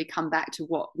actually come back to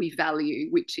what we value,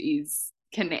 which is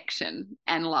connection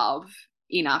and love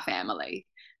in our family?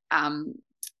 Um,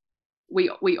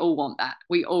 we all want that.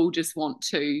 We all just want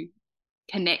to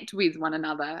connect with one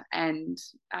another and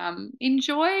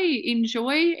enjoy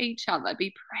each other,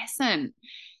 be present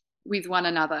with one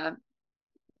another.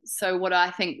 So what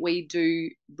I think we do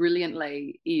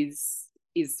brilliantly is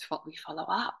we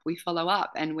follow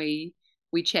up and we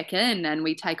check in and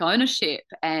we take ownership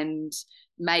and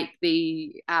make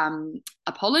the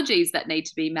apologies that need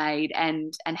to be made,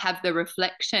 and have the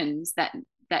reflections that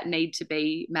need to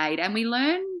be made, and we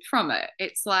learn from it.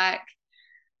 It's like,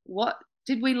 what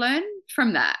did we learn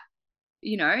from that?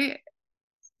 You know,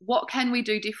 what can we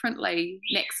do differently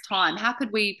next time? How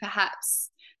could we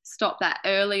perhaps stop that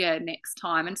earlier next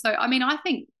time? And so, I mean, I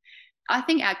think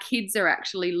our kids are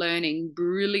actually learning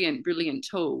brilliant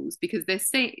tools, because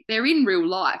they're in real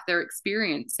life, they're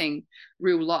experiencing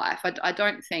real life. I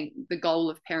don't think the goal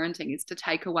of parenting is to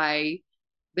take away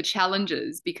the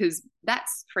challenges, because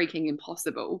that's freaking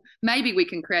impossible. Maybe we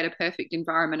can create a perfect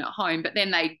environment at home, but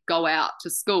then they go out to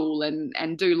school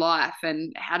and do life,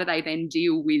 and how do they then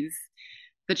deal with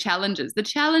the challenges? The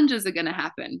challenges are going to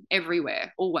happen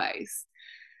everywhere, always.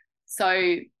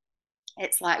 So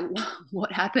it's like,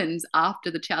 what happens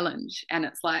after the challenge? And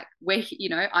it's like,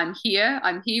 I'm here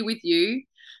with you.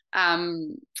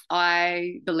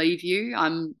 I believe you.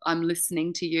 I'm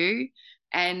listening to you.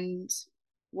 And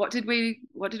what did we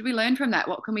learn from that?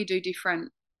 What can we do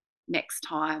different next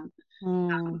time?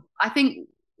 Mm, I think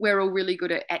we're all really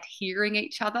good at hearing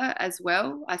each other as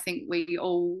well. I think we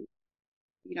all,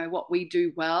 what we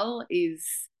do well is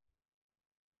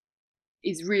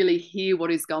really hear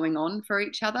what is going on for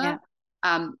each other. yeah.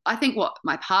 I think what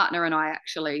my partner and I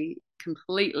actually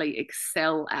completely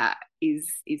excel at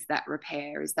is that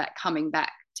repair, is that coming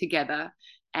back together,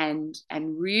 and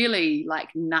really like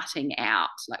nutting out.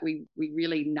 Like we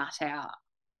really nut out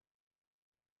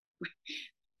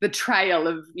the trail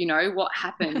of what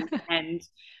happened,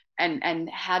 and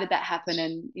how did that happen,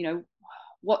 and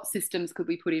what systems could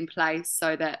we put in place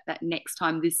so that next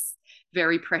time this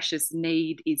very precious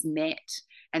need is met,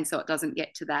 and so it doesn't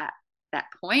get to that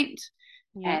point.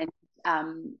 Yeah. And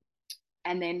um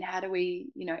and then how do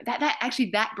we, that actually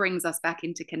that brings us back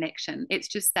into connection. It's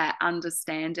just that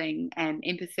understanding and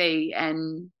empathy,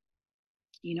 and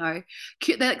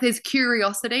there's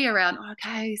curiosity around,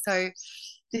 okay, so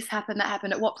this happened, that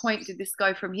happened, at what point did this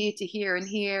go from here to here and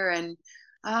here, and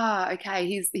okay,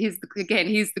 here's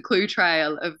the clue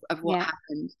trail of what Yeah.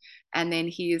 happened, and then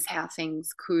here's how things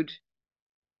could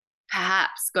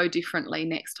perhaps go differently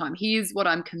next time. Here's what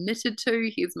I'm committed to,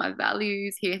 here's my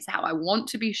values, here's how I want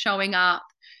to be showing up.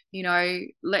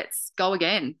 Let's go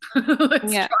again.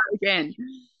 Let's Yeah. try again.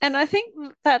 And I think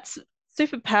that's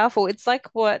super powerful. It's like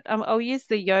what I'll use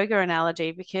the yoga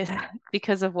analogy because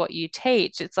because of what you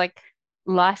teach. It's like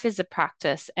life is a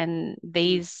practice, and Mm,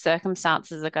 these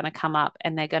circumstances are going to come up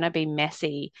and they're going to be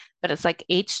messy. But it's like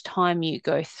each time you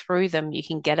go through them, you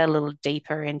can get a little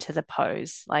deeper into the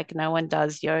pose. Like no one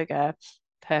does yoga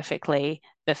perfectly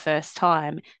the first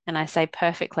time. And I say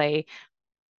perfectly,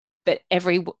 but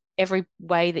every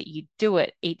way that you do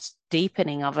it, each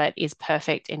deepening of it is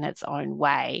perfect in its own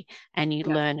way, and you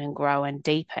yeah. learn and grow and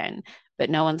deepen.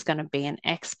 But no one's going to be an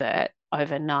expert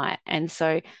overnight. And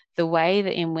so the way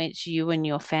that in which you and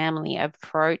your family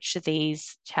approach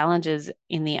these challenges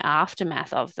in the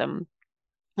aftermath of them,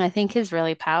 I think is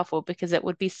really powerful, because it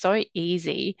would be so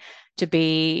easy to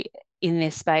be in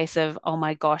this space of, oh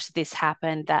my gosh, this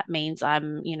happened. That means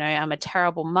I'm a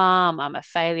terrible mom. I'm a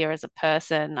failure as a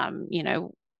person.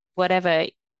 Whatever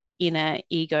inner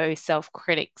ego,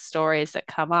 self-critic stories that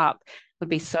come up would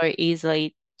be Mm, so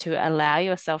easily to allow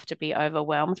yourself to be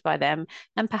overwhelmed by them.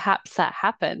 And perhaps that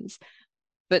happens.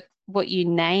 But what you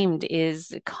named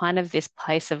is kind of this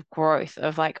place of growth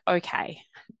of like, okay,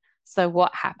 so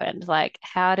what happened? Like,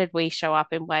 how did we show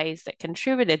up in ways that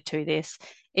contributed to this?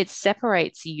 It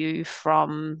separates you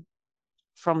from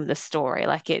the story.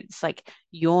 Like it's like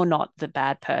you're not the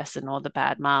bad person or the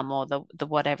bad mom or the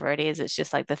whatever it is. It's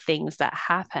just like the things that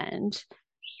happened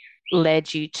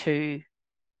led you to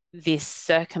this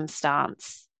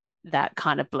circumstance that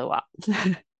kind of blew up.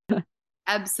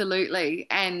 absolutely.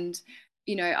 And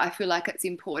I feel like it's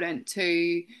important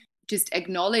to just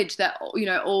acknowledge that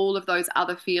all of those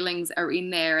other feelings are in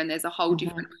there, and there's a whole Hmm.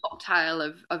 different cocktail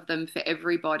of them for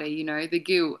everybody. The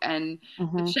guilt and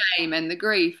the Hmm. shame and the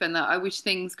grief and the I wish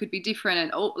things could be different,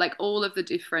 and all of the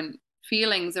different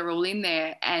feelings are all in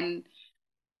there. And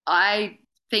I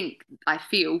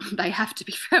feel they have to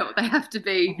be felt. They have to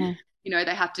be, Hmm.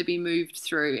 they have to be moved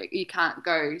through. You can't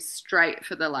go straight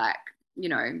for the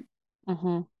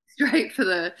Hmm. straight for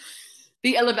the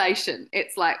elevation.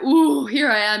 It's like, ooh, here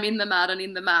I am in the mud and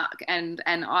in the muck, and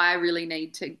I really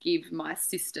need to give my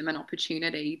system an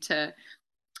opportunity to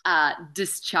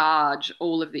discharge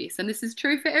all of this. And this is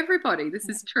true for everybody. This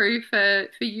is true for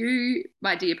you,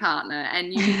 my dear partner,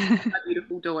 and you, my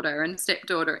beautiful daughter and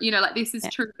stepdaughter. Like this is Yeah.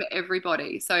 true for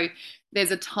everybody. So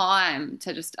there's a time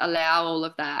to just allow all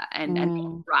of that, and not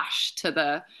Mm. rush to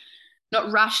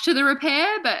not rush to the repair,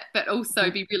 but also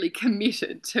be really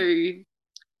committed to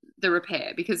the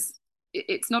repair, because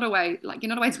it's not always like you're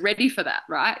not always ready for that,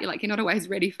 right? You're not always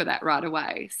ready for that right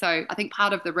away. So I think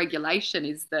part of the regulation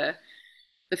is the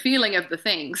feeling of the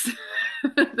things,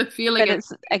 the feeling But of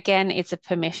it's again, it's a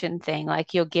permission thing.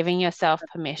 Like you're giving yourself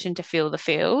permission to feel the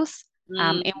feels, in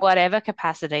mm, whatever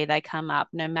capacity they come up,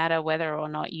 no matter whether or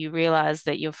not you realize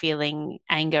that you're feeling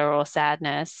anger or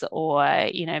sadness or,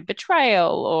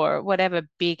 betrayal or whatever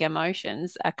big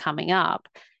emotions are coming up,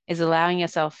 is allowing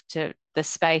yourself to the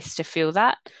space to feel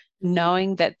that, mm,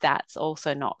 knowing that that's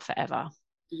also not forever.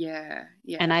 yeah,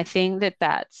 And yeah, I think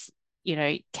that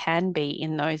can be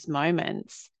in those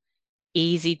moments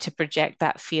easy to project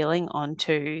that feeling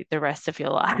onto the rest of your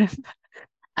life.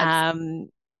 absolutely. um,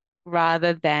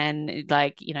 Rather than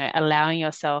like, allowing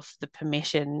yourself the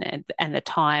permission and the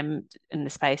time and the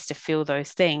space to feel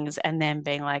those things, and then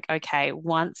being like, okay,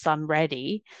 once I'm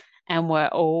ready and we're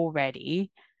all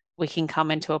ready, we can come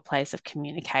into a place of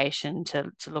communication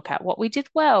to look at what we did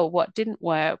well, what didn't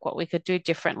work, what we could do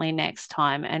differently next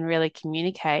time, and really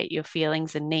communicate your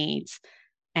feelings and needs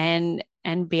and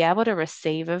be able to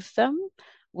receive of them,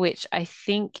 which I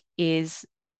think is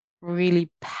really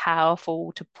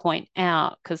powerful to point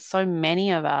out, because so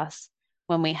many of us,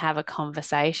 when we have a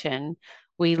conversation,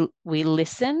 we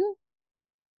listen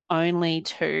only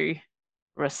to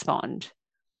respond.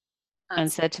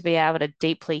 And so to be able to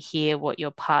deeply hear what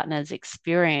your partner's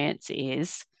experience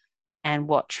is and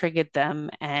what triggered them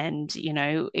and,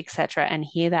 etc., and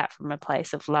hear that from a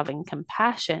place of loving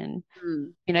compassion,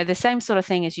 Mm, the same sort of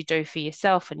thing as you do for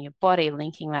yourself and your body,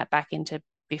 linking that back into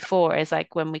before, is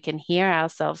like when we can hear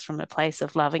ourselves from a place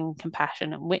of loving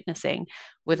compassion and witnessing mm.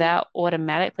 without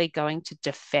automatically going to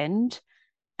defend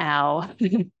our,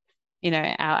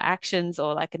 our actions,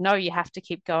 or like, no, you have to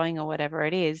keep going or whatever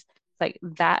it is. Like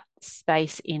that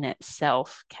space in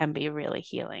itself can be really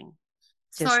healing,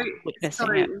 So just so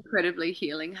witnessing it. incredibly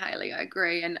healing, Hayley. I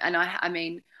agree, and I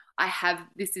mean, I have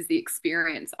this is the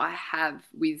experience I have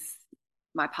with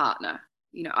my partner.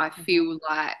 I Mhm, feel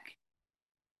like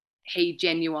he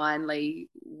genuinely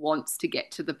wants to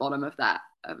get to the bottom of that,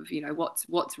 of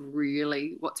what's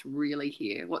really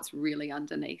here, what's really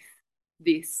underneath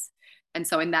this. And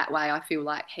so in that way I feel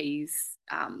like he's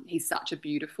such a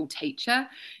beautiful teacher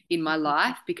in my mhm,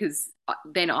 life, because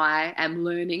then I am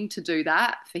learning to do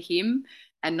that for him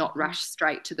and not mhm, rush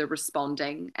straight to the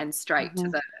responding and straight to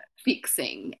mhm. the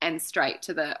fixing and straight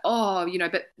to the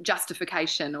but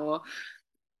justification or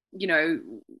you know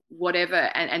whatever,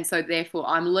 and so therefore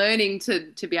I'm learning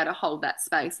to be able to hold that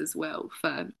space as well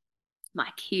for my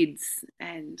kids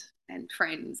and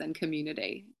friends and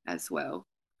community as well,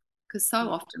 because so Yeah.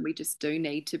 often we just do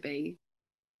need to be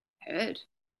heard.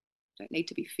 Don't need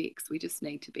to be fixed, we just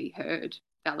need to be heard,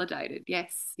 validated.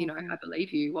 Yes, I Mhm.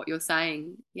 believe you, what you're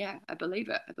saying. Yeah, I believe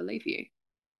it, I believe you,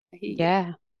 I hear you.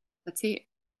 Yeah. That's it.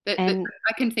 That And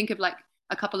I can think of like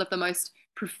a couple of the most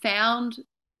profound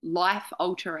life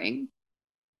altering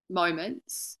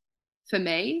moments for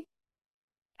me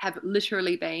have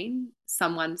literally been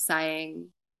someone saying,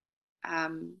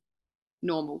 um,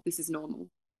 normal, this is normal.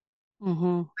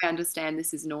 mhm, I understand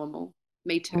this is normal.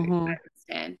 Me too. I mhm,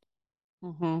 understand.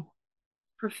 mhm.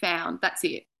 Profound. That's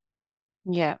it.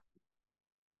 Yeah.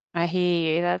 I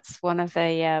hear you. That's one of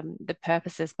the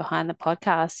purposes behind the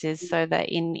podcast, is so that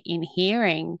in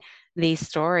hearing these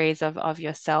stories of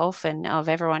yourself and of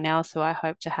everyone else who I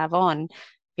hope to have on,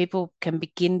 people can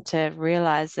begin to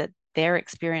realize that their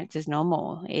experience is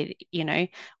normal.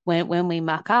 When we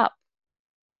muck up,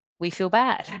 we feel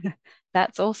bad.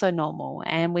 That's also normal.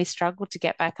 And we struggle to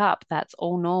get back up. That's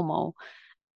all normal.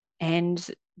 And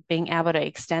being able to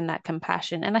extend that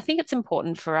compassion. And I think it's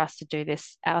important for us to do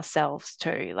this ourselves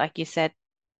too. Like you said,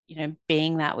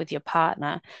 being that with your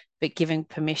partner, but giving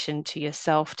permission to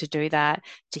yourself to do that,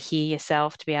 to hear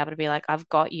yourself, to be able to be like, I've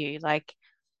got you. Like,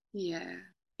 Yeah.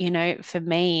 for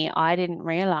me, I didn't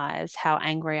realize how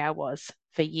angry I was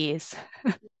for years,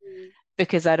 Mm.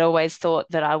 because I'd always thought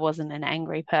that I wasn't an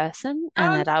angry person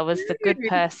and Oh, that I was the good dude.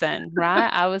 person, right?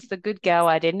 I was the good girl.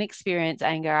 I didn't experience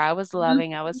anger. I was Mhm.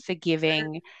 loving, I was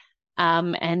forgiving.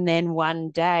 And then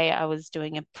one day I was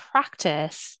doing a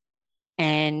practice,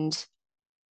 and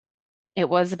it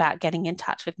was about getting in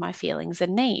touch with my feelings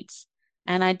and needs.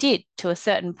 And I did to a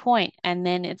certain point. And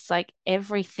then it's like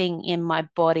everything in my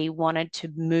body wanted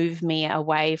to move me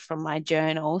away from my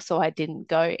journal. So I didn't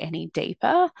go any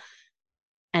deeper.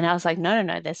 And I was like, no,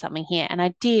 no, no, there's something here. And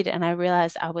I did. And I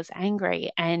realized I was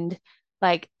angry. And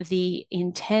like the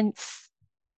intense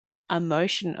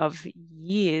emotion of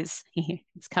years,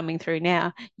 it's coming through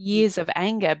now, years of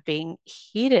anger being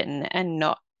hidden and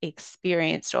not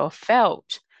experienced or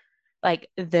felt, like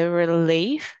the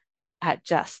relief at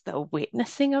just the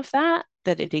witnessing of that,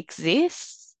 that it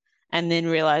exists, and then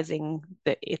realizing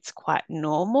that it's quite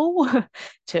normal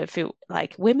to feel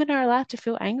like women are allowed to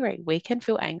feel angry. We can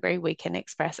feel angry, we can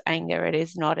express anger. It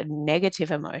is not a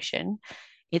negative emotion,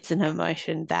 it's an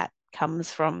emotion that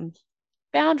comes from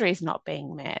boundaries not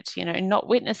being met, not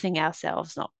witnessing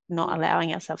ourselves, not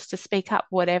allowing ourselves to speak up,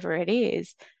 whatever it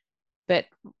is. But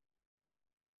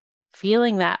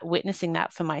feeling that, witnessing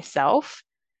that for myself,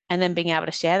 and then being able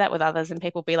to share that with others and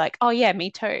people be like, oh yeah, me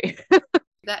too.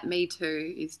 That me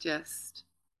too is just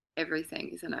everything,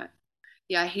 isn't it?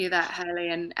 Yeah, I hear that, Haley,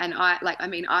 and I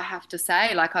mean, I have to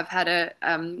say, like, I've had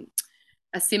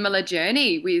a similar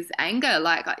journey with anger.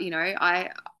 Like,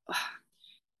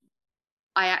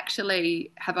 I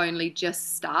actually have only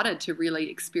just started to really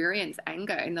experience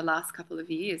anger in the last couple of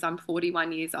years. I'm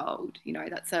 41 years old.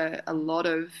 That's a lot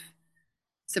of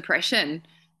suppression.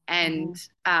 And,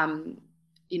 Mhm.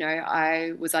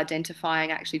 I was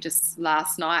identifying actually just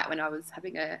last night when I was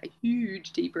having a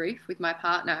huge debrief with my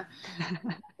partner.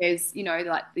 There's,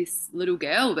 like this little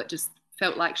girl that just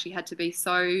felt like she had to be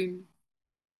so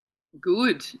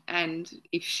good. And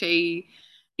if she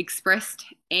expressed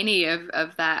any of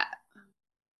that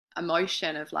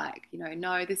emotion of like,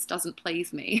 no, this doesn't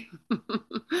please me,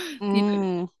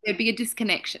 Mm, there'd be a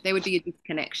disconnection. There would be a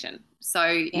disconnection. So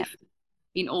yeah. if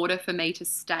in order for me to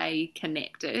stay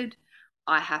connected,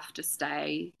 I have to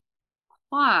stay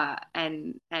quiet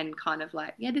and kind of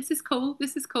like, yeah, this is cool,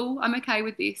 I'm okay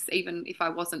with this, even if I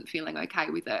wasn't feeling okay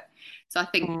with it. So I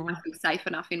think I Mm, feel safe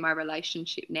enough in my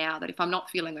relationship now that if I'm not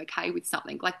feeling okay with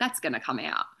something, like that's going to come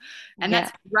out, and yeah.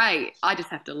 that's great. I just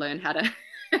have to learn how to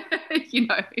you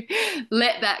know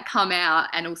let that come out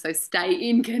and also stay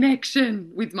in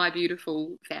connection with my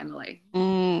beautiful family.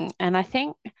 And I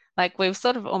think like we've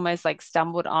sort of almost like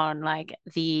stumbled on like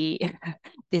the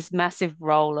this massive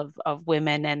role of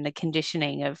women and the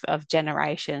conditioning of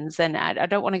generations. And I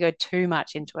don't want to go too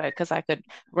much into it because I could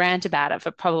rant about it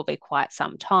for probably quite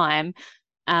some time.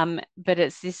 But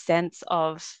it's this sense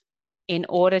of, in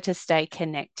order to stay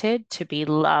connected, to be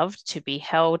loved, to be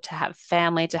held, to have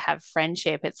family, to have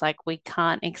friendship, it's like we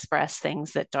can't express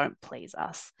things that don't please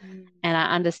us. And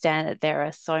I understand that there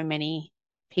are so many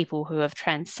people who have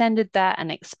transcended that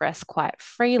and express quite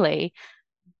freely.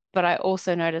 But I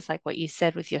also notice, like what you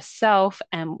said with yourself,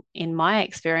 and in my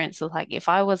experience, was like if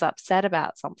I was upset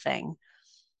about something,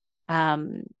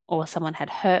 or someone had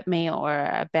hurt me, or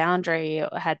a boundary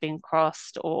had been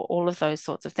crossed, or all of those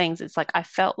sorts of things, it's like I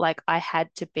felt like I had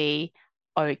to be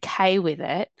okay with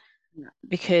it Yeah.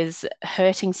 because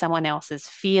hurting someone else's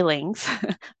feelings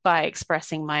by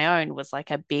expressing my own was like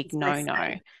a big It's less no-no.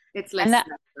 safe. It's And less that,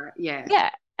 safe, right? Yeah. yeah,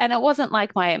 and it wasn't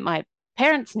like my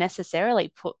parents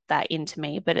necessarily put that into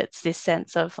me, but it's this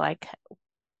sense of like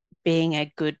being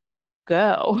a good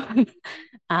girl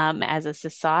as a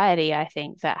society, I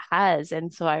think that has.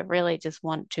 And so I really just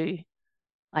want to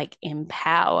like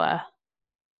empower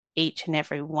each and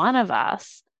every one of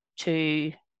us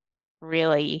to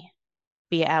really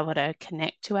be able to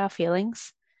connect to our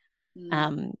feelings,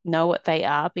 Mm. know what they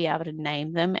are, be able to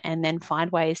name them, and then find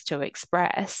ways to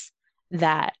express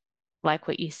that, like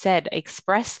what you said,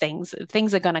 express things.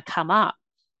 Things are going to come up,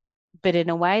 but in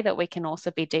a way that we can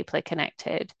also be deeply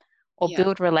connected or Yeah.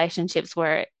 build relationships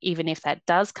where even if that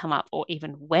does come up, or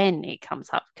even when it comes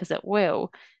up, because it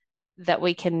will, that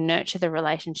we can nurture the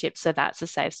relationship so that's a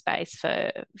safe space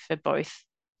for both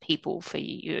people, for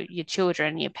your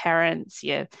children, your parents,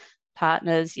 your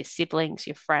partners, your siblings,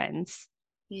 your friends,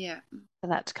 Yeah. for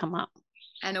that to come up.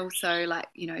 And also like,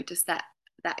 just that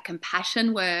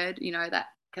compassion word, that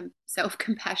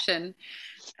self-compassion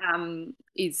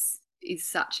is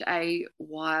such a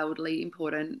wildly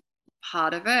important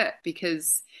part of it,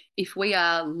 because if we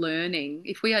are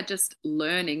just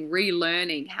learning,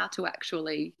 relearning how to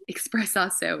actually express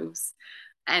ourselves,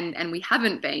 and we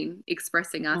haven't been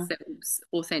expressing ourselves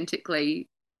authentically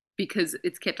because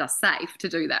it's kept us safe to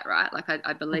do that, right? Like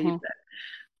I believe Mm-hmm,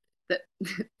 that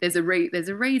there's a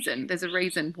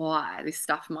reason why this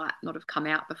stuff might not have come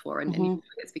out before, and mm-hmm, usually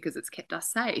it's because it's kept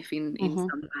us safe in mm-hmm,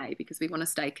 some way, because we want to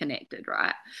stay connected,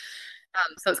 right?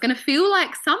 So it's going to feel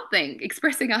like something.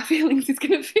 Expressing our feelings is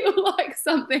going to feel like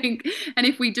something, and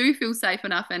if we do feel safe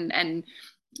enough and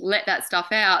let that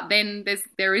stuff out, then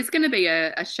there is going to be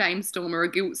a shame storm or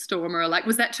a guilt storm, or like,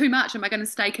 was that too much? Am I going to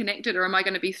stay connected, or am I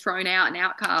going to be thrown out and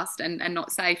outcast and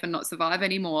not safe and not survive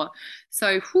anymore?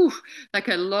 So, whew, like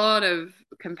a lot of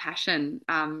compassion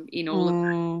in all of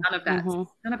that. mm-hmm,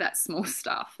 None of that small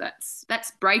stuff. That's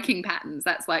breaking patterns.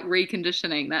 That's like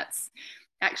reconditioning. That's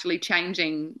actually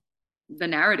changing the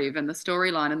narrative and the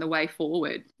storyline and the way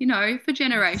forward, you know, for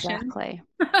generations. Exactly.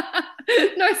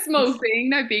 No small Ex- thing,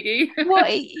 no biggie. Well,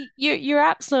 you're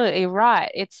absolutely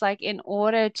right. It's like in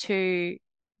order to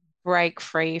break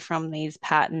free from these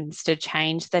patterns, to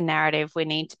change the narrative, we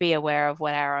need to be aware of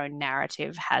what our own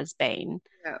narrative has been.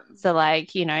 Yeah. So,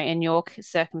 like, in your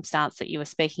circumstance that you were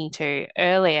speaking to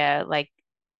earlier, like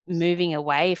moving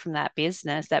away from that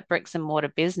business, that bricks and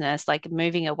mortar business, like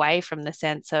moving away from the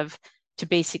sense of to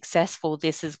be successful,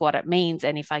 this is what it means.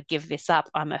 And if I give this up,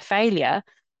 I'm a failure.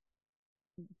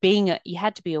 You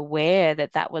had to be aware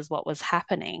that that was what was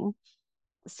happening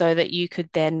so that you could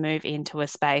then move into a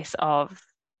space of,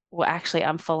 well, actually,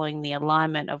 I'm following the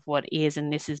alignment of what is,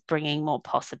 and this is bringing more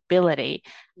possibility.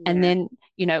 And Yeah.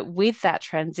 then, with that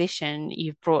transition,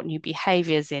 you've brought new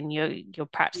behaviors in. You're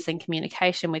practicing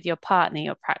communication with your partner.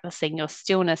 You're practicing your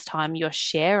stillness time. You're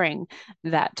sharing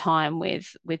that time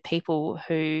with people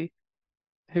who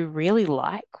really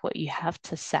like what you have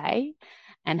to say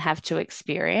and have to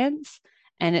experience.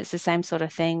 And it's the same sort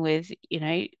of thing with,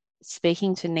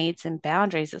 speaking to needs and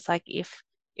boundaries. It's like if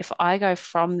I go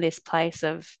from this place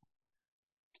of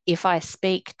if I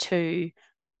speak to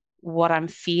what I'm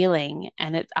feeling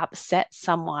and it upsets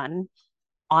someone,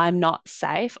 I'm not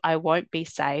safe, I won't be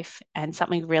safe, and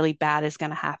something really bad is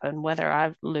going to happen, whether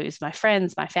I lose my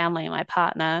friends, my family, my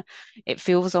partner. It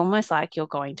feels almost like you're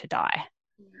going to die,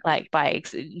 Yeah. like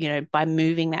by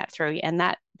moving that through, and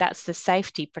that's the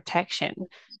safety protection.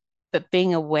 But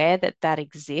being aware that that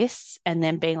exists and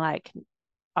then being like,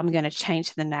 I'm going to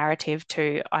change the narrative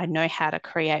to I know how to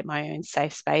create my own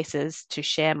safe spaces to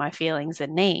share my feelings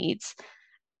and needs.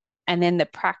 And then the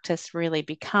practice really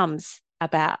becomes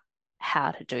about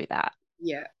how to do that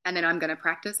Yeah. And then I'm going to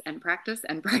practice and practice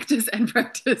and practice and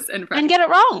practice and and practice. get it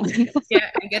wrong.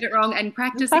 Yeah. And get it wrong and And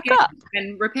practice fuck again up.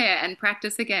 and repair and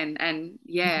practice again. And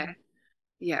yeah, Mhm.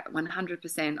 yeah,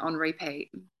 100% on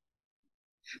repeat.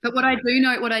 But what I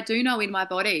do know in my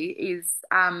body is,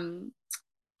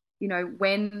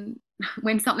 when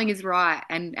when something is right,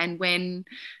 and when,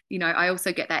 I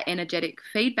also get that energetic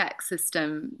feedback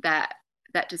system that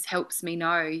just helps me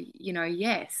know,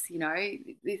 yes,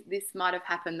 this might have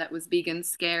happened that was big and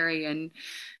scary and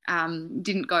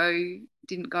didn't go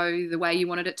the way you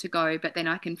wanted it to go, but then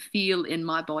I can feel in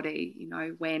my body,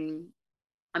 when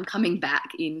I'm coming back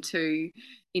into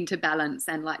balance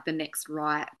and like the next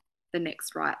right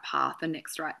path, the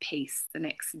next right piece, the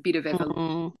next bit of evolution.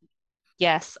 Mm,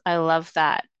 yes, I love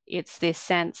that. It's this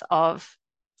sense of,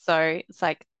 so it's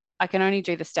like I can only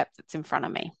do the step that's in front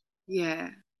of me. Yeah.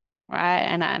 Right.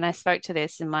 And I spoke to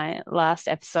this in my last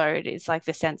episode. It's like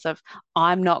the sense of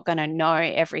I'm not going to know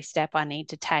every step I need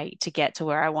to take to get to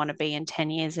where I want to be in 10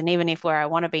 years. And even if where I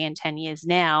want to be in 10 years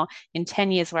now, in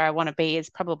 10 years where I want to be is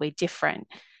probably different.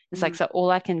 It's like, Mm, so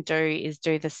all I can do is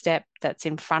do the step that's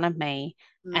in front of me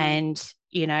mm, and,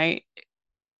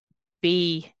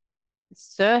 be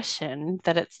certain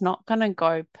that it's not going to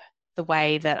go the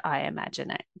way that I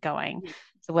imagine it going. yeah.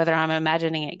 So whether I'm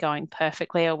imagining it going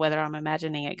perfectly or whether I'm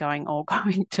imagining it going all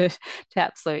going to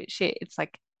absolute shit, it's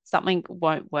like something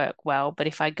won't work well. But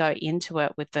if I go into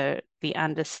it with the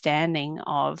understanding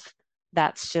of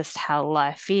that's just how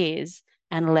life is,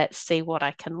 and let's see what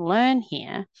I can learn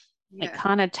here, it Yeah.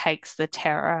 kind of takes the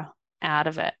terror out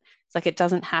of it. It's like it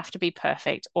doesn't have to be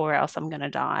perfect or else I'm going to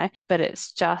die, but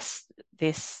it's just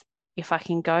this, if I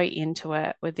can go into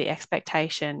it with the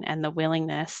expectation and the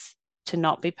willingness to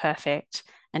not be perfect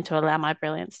and to allow my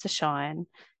brilliance to shine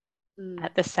Mm,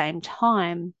 at the same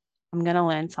time, I'm going to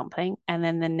learn something. And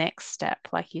then the next step,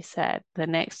 like you said, the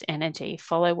next energy,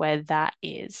 follow where that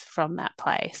is from that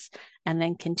place, and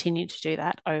then continue to do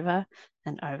that over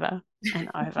and over and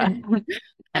over and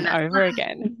and that's over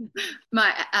again.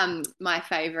 my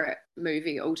favorite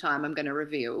movie all time, I'm going to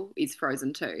reveal, is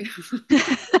Frozen 2.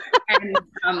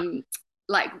 And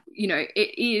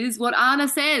it is what Anna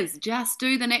says, just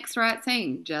do the next right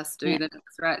thing, just do Yeah. the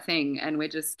next right thing, and we're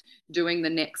just doing the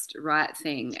next right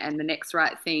thing, and the next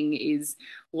right thing is,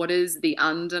 what is the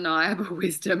undeniable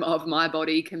wisdom of my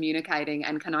body communicating,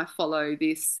 and can I follow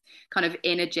this kind of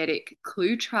energetic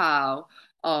clue trail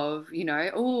of,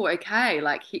 oh, okay,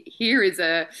 like here is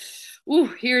a, oh,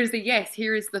 here is the yes,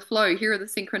 here is the flow, here are the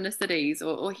synchronicities,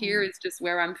 or here Mm. is just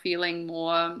where I'm feeling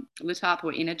more lit up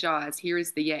or energized. Here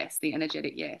is the yes, the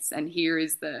energetic yes. And here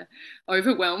is the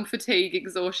overwhelm, fatigue,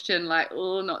 exhaustion, like,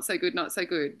 oh, not so good, not so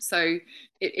good. So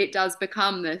it does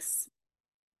become this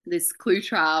clue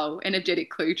trail,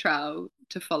 energetic clue trail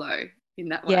to follow in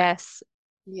that way. Yes.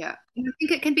 Yeah. And I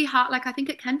think it can be hard. Like, I think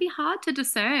it can be hard to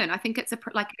discern. I think it's a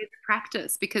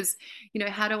practice because,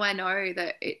 how do I know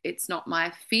that it's not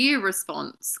my fear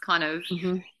response kind of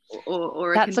Hmm.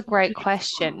 or a That's a great conditioned response.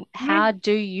 question. Yeah. How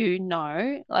do you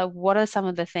know, like, what are some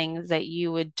of the things that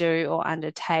you would do or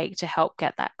undertake to help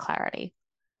get that clarity?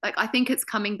 Like I think it's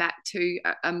coming back to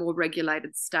a more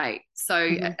regulated state. So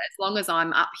Hmm. as long as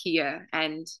I'm up here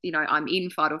and I'm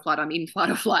in fight or flight, I'm in fight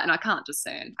or flight, and I can't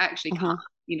discern. I actually can't.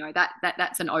 Hmm.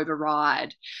 That's an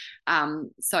override.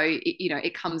 So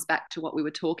it comes back to what we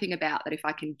were talking about, that if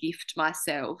I can gift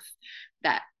myself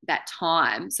that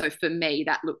time. So for me,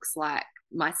 that looks like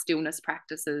my stillness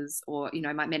practices, or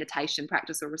my meditation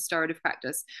practice or restorative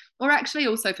practice, or actually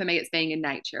also for me it's being in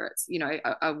nature. It's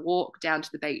a walk down to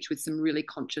the beach with some really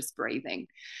conscious breathing.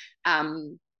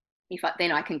 If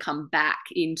then I can come back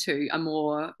into a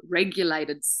more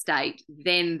regulated state,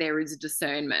 then there is a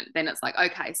discernment. Then it's like,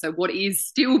 okay, so what is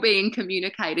still being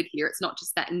communicated here? It's not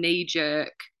just that knee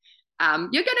jerk,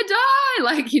 you're gonna die,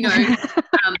 like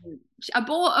um,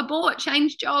 abort,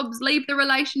 change jobs, leave the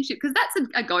relationship, because that's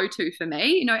a go-to for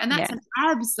me, and that's Yeah. an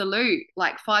absolute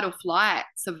like fight or flight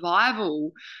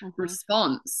survival Hmm.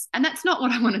 response, and that's not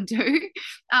what I want to do.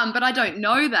 But I don't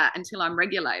know that until I'm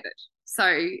regulated. So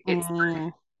it's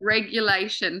Mm.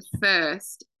 regulation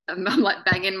first. I'm like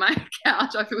banging my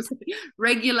couch. I feel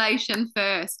regulation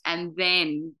first, and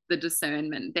then the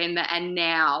discernment. And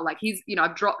now, like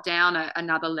I've dropped down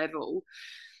another level,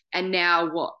 and now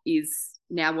what is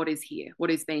here?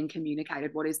 What is being communicated?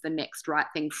 What is the next right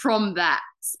thing from that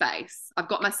space? I've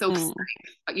got myself Mm.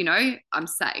 safe. I'm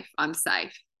safe. I'm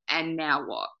safe. And now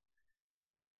what?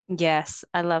 Yes,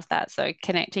 I love that. So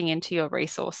connecting into your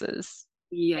resources,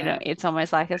 Yeah. it's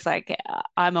like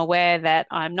I'm aware that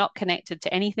I'm not connected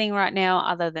to anything right now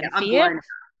other Yeah. than I'm fear. blown.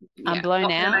 I'm Yeah. blown Not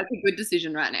going to out. make a good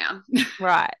decision right now.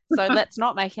 Right. So let's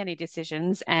not make any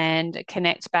decisions and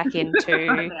connect back Right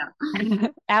into now.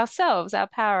 ourselves, our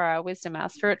power, our wisdom, our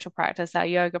spiritual practice, our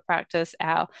yoga practice,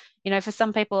 for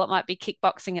some people, it might be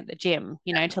kickboxing at the gym,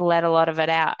 to let a lot of it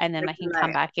out and then they can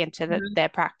come Regulate. back into Mhm. their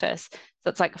practice. So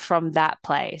it's like from that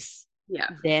place, Yeah.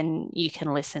 then you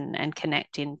can listen and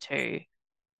connect into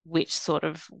which sort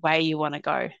of way you want to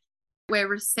go. We're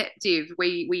receptive.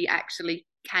 We actually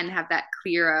can have that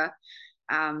clearer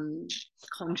um,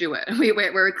 conduit.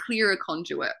 We're a clearer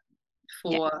conduit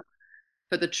Yeah.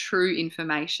 for the true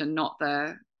information, not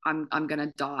the I'm going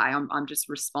to die. I'm just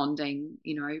responding,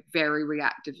 very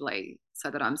reactively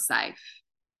so that I'm safe.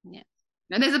 Yeah.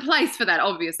 And there's a place for that,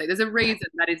 obviously. There's a reason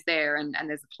that is there, and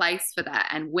there's a place for that.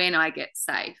 And when I get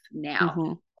safe now.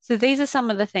 Hmm. So these are some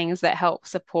of the things that help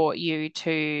support you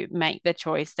to make the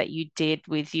choice that you did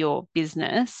with your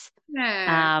business,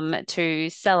 Yeah. to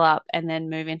sell up and then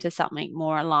move into something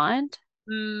more aligned.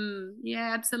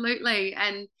 Yeah, absolutely.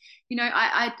 And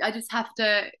I just have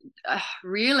to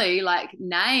really like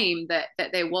name that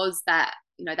there was that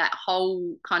that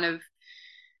whole kind of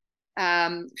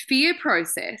fear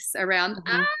process around,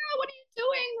 Hmm. what are you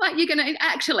doing? Like you're gonna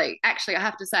actually, I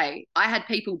have to say, I had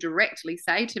people directly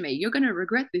say to me, "You're gonna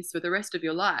regret this for the rest of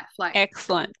your life." Like,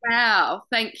 Excellent. wow,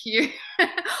 thank you.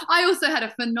 I also had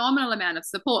a phenomenal amount of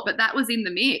support, but that was in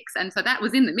the mix, and so that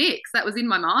was in the mix. That was in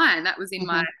my mind. That was in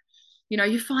my Hmm.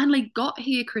 you finally got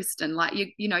here, Kristin. Like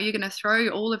you're going to throw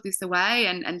all of this away,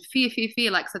 and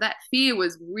fear. Like, so that fear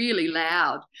was really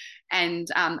loud. And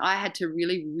I had to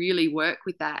really, really work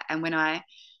with that. And when I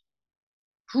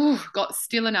got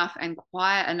still enough and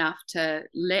quiet enough to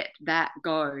let that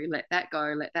go, let that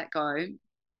go,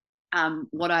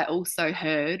 what I also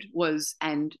heard was,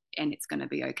 and it's going to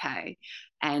be okay,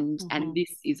 and Hmm.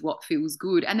 this is what feels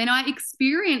good. And then I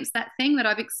experienced that thing that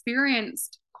I've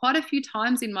experienced quite a few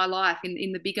times in my life,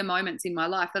 in the bigger moments in my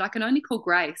life, that I can only call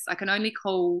grace, I can only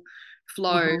call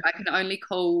flow, Hmm. I can only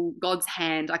call God's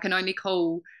hand, I can only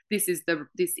call this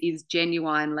is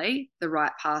genuinely the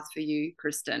right path for you,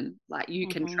 Kristin. Like you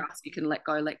can Hmm. trust, you can let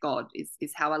go, let God is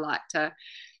how I like to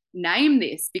name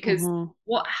this, because Hmm.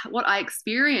 what I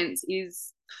experience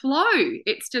is flow.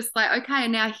 It's just like, okay,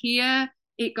 and now here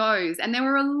it goes. And there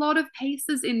were a lot of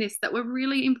pieces in this that were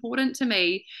really important to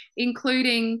me,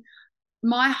 including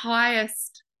my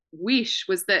highest wish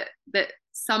was that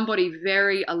somebody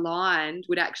very aligned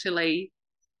would actually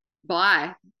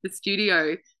buy the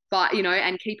studio, but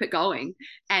and keep it going,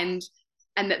 and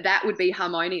that would be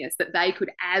harmonious, that they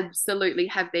could absolutely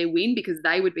have their win, because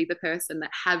they would be the person that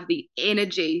have the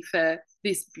energy for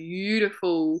this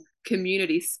beautiful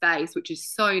community space, which is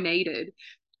so needed.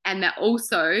 And that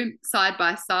also, side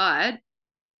by side,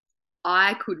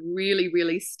 I could really,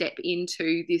 really step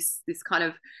into this kind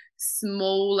of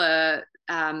smaller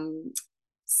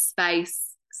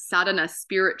space, sadhana,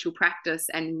 spiritual practice,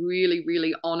 and really,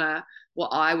 really honor what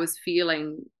I was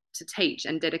feeling to teach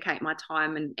and dedicate my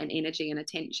time and energy and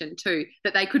attention to,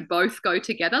 that they could both go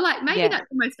together. Like maybe Yeah.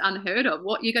 that's almost unheard of.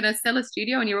 What, you're going to sell a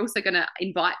studio and you're also going to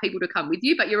invite people to come with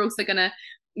you, but you're also going to,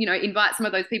 you know, invite some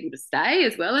of those people to stay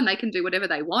as well, and they can do whatever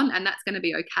they want, and that's going to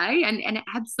be okay. And it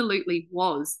absolutely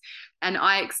was. And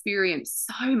I experienced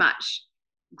so much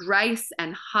grace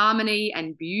and harmony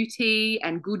and beauty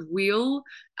and goodwill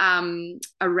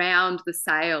around the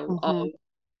sale Hmm.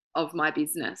 of my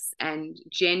business. And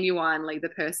genuinely, the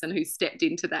person who stepped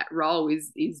into that role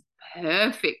is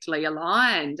perfectly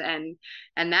aligned, and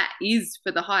that is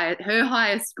for the higher her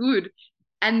highest good.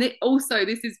 And also,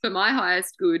 this is for my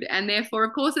highest good, and therefore,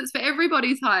 of course, it's for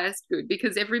everybody's highest good,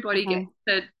 because everybody Hmm. gets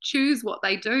to choose what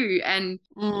they do. And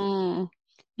Mm.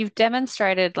 You've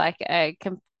demonstrated like a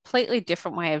completely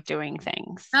different way of doing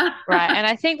things, it right? And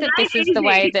I think that this ain't is the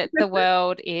way easy. that the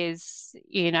world is,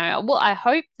 well, I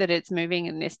hope that it's moving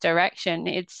in this direction.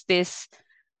 It's this,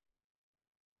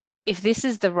 if this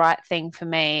is the right thing for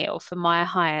me or for my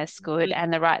highest good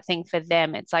and the right thing for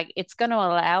them, it's like it's going to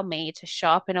allow me to show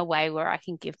up in a way where I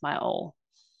can give my all.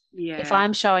 If Yeah,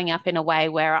 I'm showing up in a way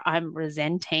where I'm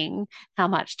resenting how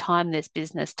much time this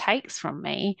business takes from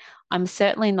me, I'm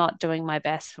certainly not doing my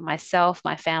best for myself,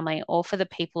 my family, or for the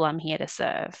people I'm here to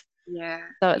serve. yeah,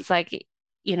 So it's like,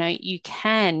 you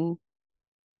can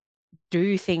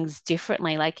do things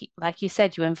differently. Like you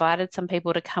said, you invited some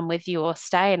people to come with you or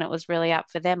stay, and it was really up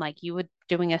for them. Like you were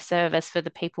doing a service for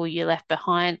the people you left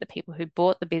behind, the people who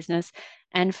bought the business,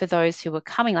 and for those who were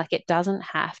coming. Like it doesn't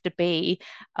have to be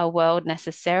a world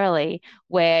necessarily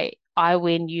where I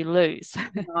win, you lose.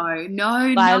 no,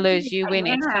 no, I no, lose, you win.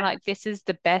 It's kind yeah, of like this is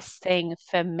the best thing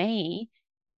for me,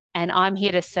 and I'm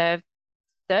here to serve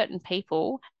certain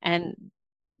people, and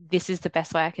this is the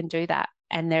best way I can do that.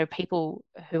 And there are people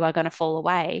who are going to fall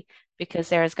away because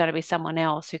there is going to be someone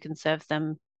else who can serve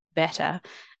them better.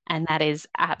 And that is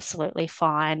absolutely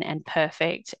fine and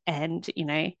perfect and,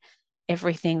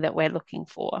 everything that we're looking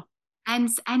for. and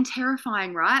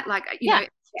terrifying, right? Like, Yeah.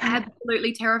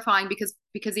 absolutely terrifying,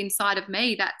 because inside of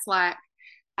me, that's like,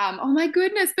 oh my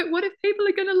goodness, but what if people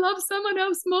are going to love someone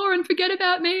else more and forget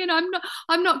about me, and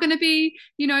I'm not going to be,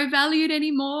 valued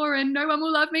anymore, and no one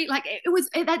will love me. Like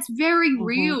that's very Hmm.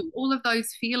 real. All of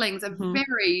those feelings are Hmm.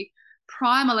 very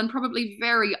primal and probably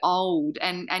very old,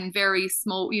 and very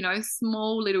small,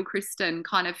 small little Kristin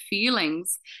kind of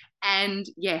feelings. And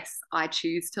yes, I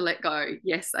choose to let go.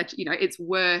 Yes, it's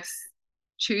worth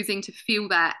choosing to feel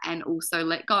that and also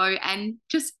let go and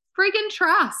just friggin'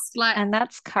 trust. Like, And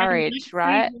that's and courage, let's see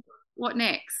right? what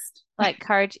next. Like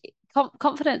courage,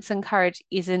 confidence and courage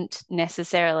isn't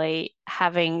necessarily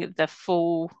having the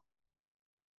full,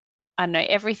 I don't know,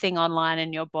 everything online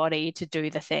in your body to do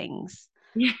the things,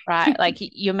 Yeah, right? Like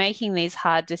you're making these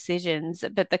hard decisions,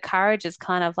 but the courage is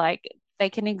kind of like they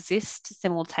can exist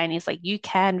simultaneously. Like you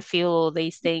can feel all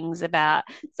these things about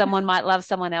someone might love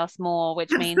someone else more,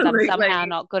 which means I'm absolutely. somehow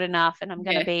not good enough and I'm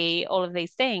going to Yeah, be all of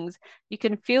these things. You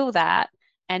can feel that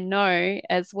and know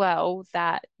as well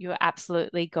that you're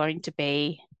absolutely going to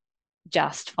be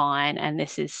just fine and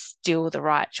this is still the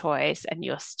right choice and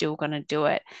you're still going to do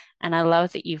it. And I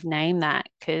love that you've named that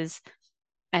because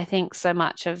I think so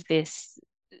much of this,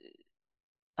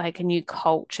 like a new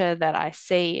culture that I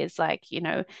see is like,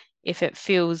 if it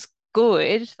feels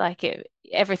good, like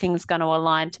everything's going to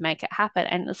align to make it happen.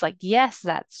 And it's like, yes,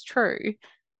 that's true.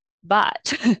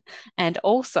 But, and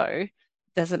also,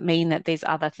 doesn't mean that these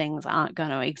other things aren't going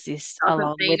to exist doesn't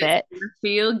along mean with it's it. gonna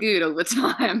feel good all the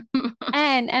time.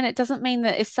 And it doesn't mean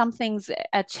that if some things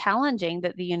are challenging,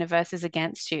 that the universe is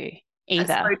against you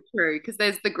That's so either. true, because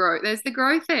there's the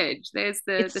growth edge, there's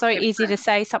the It's the so easy to temperament.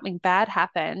 say something bad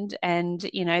happened and,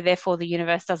 therefore the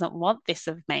universe doesn't want this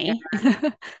of Yeah, me.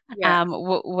 yeah,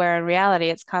 Where in reality,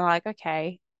 it's kind of like,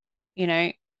 okay, you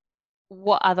know,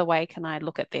 what other way can I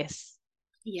look at this?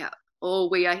 yeah.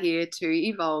 All we are here to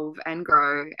evolve and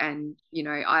grow, and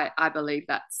I believe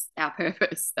that's our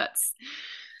purpose.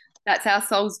 That's our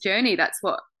soul's journey. That's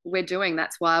what we're doing.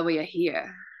 That's why we are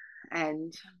here.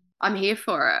 And I'm here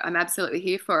for it. I'm absolutely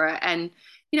here for it. And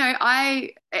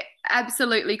I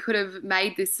absolutely could have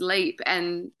made this leap,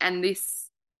 and this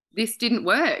didn't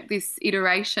work. This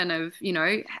iteration of,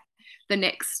 the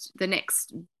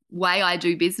next way I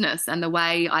do business and the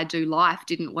way I do life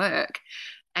didn't work.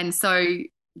 And so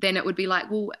then it would be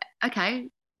like, well, okay,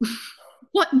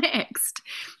 what next?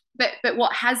 But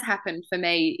what has happened for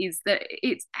me is that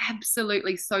it's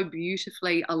absolutely so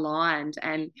beautifully aligned.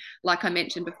 And like I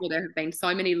mentioned before, there have been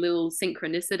so many little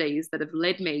synchronicities that have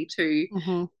led me to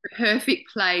Hmm. the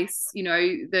perfect place,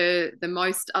 the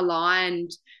most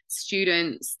aligned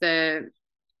students,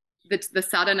 the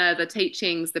sadhana, the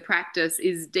teachings, the practice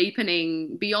is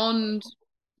deepening beyond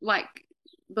like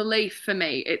belief for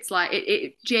me. It's like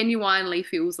it genuinely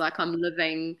feels like I'm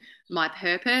living my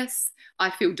purpose. I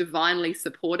feel divinely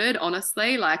supported,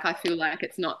 honestly. Like I feel like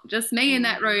it's not just me in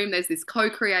that Mm, room. There's this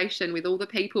co-creation with all the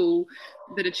people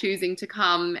that are choosing to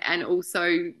come, and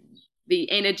also the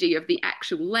energy of the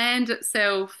actual land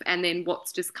itself, and then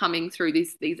what's just coming through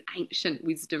these ancient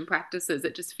wisdom practices.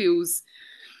 It just feels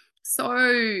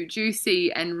so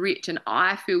juicy and rich, and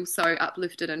I feel so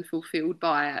uplifted and fulfilled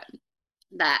by it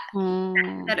that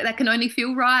mm. that can only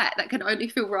feel right. That can only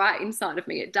feel right inside of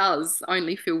me. It does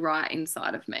only feel right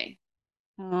inside of me.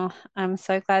 Oh, I'm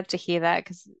so glad to hear that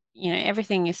because,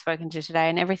 everything you've spoken to today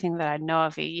and everything that I know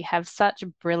of you, you have such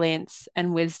brilliance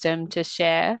and wisdom to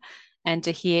share, and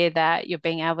to hear that you're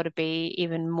being able to be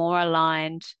even more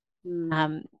aligned Mm.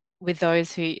 um, with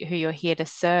those who you're here to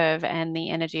serve and the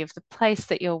energy of the place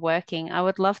that you're working. I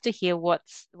would love to hear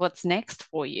what's next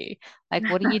for you. Like,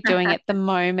 what are you doing at the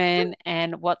moment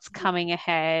and what's coming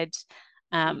ahead,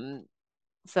 um,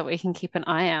 so that we can keep an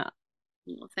eye out.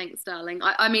 Well, thanks, darling.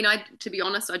 I mean, to be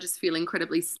honest, I just feel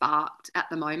incredibly sparked at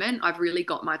the moment. I've really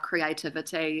got my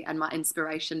creativity and my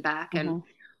inspiration back, and Hmm.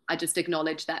 I just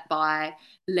acknowledge that by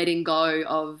letting go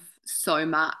of so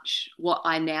much. What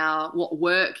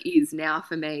work is now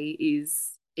for me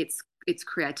is it's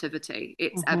creativity.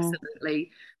 It's Hmm.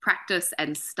 absolutely practice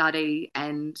and study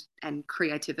and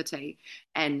creativity,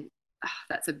 and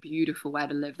that's a beautiful way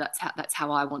to live. That's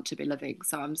how I want to be living.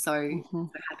 So I'm Hmm.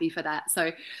 so happy for that.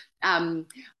 So um,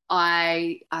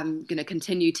 I am going to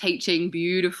continue teaching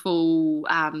beautiful,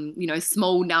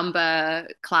 small number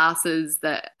classes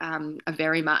that are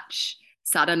very much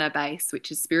sadhana based,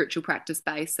 which is spiritual practice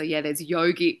based. So yeah, there's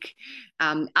yogic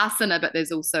asana, but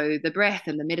there's also the breath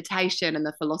and the meditation and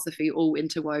the philosophy all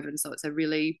interwoven. So it's a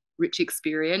really rich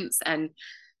experience, and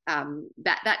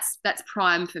that's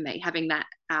prime for me, having that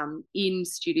in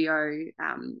studio,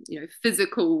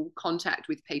 physical contact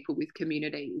with people, with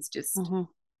community is just Hmm.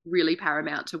 really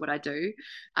paramount to what I do.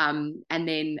 And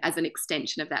then as an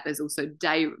extension of that, there's also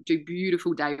do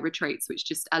beautiful day retreats, which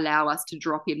just allow us to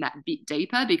drop in that bit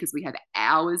deeper because we have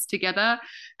hours together.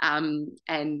 And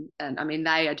I mean,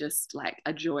 they are just like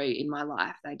a joy in my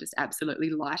life. They just absolutely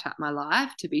light up my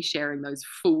life to be sharing those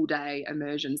full day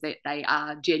immersions that they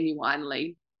are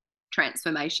genuinely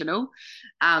transformational.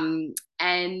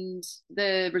 And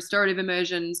the restorative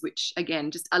immersions, which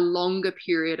again, just a longer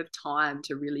period of time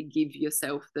to really give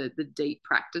yourself the deep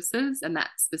practices, and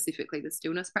that's specifically the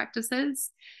stillness practices.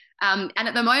 And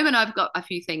at the moment, I've got a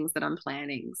few things that I'm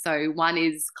planning. So, one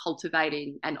is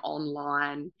cultivating an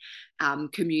online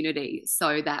community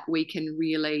so that we can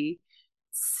really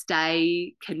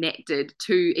stay connected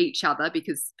to each other,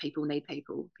 because people need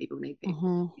people. People need people.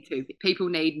 Hmm. Too. People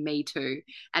need me too.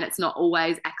 And it's not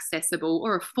always accessible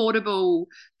or affordable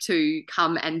to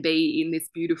come and be in this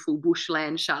beautiful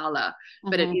bushland Shala,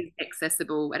 but it Hmm. is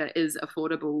accessible and it is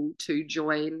affordable to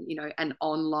join, an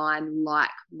online,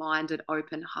 like-minded,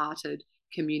 open-hearted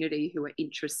community who are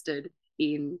interested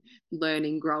in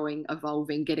learning, growing,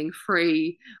 evolving, getting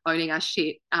free, owning our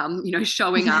shit,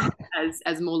 showing up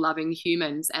as more loving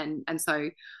humans. And so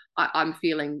I'm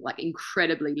feeling like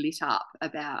incredibly lit up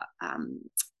about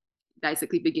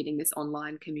basically beginning this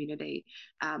online community,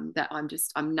 that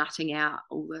I'm nutting out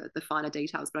all the finer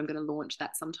details, but I'm going to launch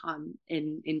that sometime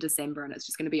in December, and it's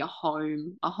just going to be a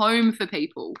home for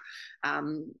people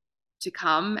to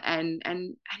come and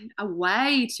a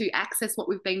way to access what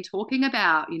we've been talking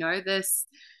about, this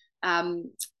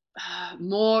um,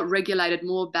 more regulated,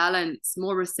 more balanced,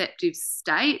 more receptive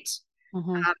state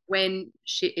Hmm. when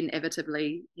shit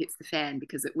inevitably hits the fan,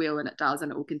 because it will, and it does, and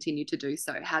it will continue to do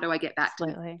so. How do I get back to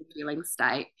this Absolutely. feeling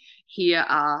state? Here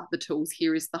are the tools.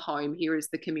 Here is the home. Here is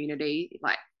the community.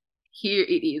 Like, here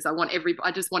it is.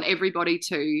 I just want everybody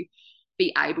to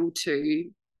be able to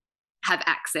have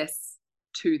access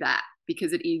to that,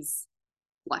 because it is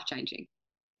life changing.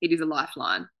 It is a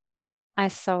lifeline. I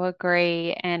so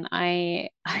agree, and I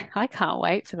can't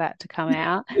wait for that to come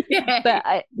out. Yeah.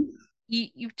 But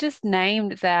you've just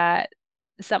named that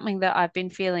something that I've been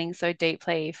feeling so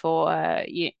deeply for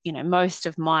most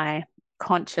of my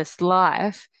conscious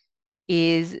life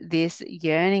is this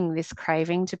yearning, this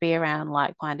craving to be around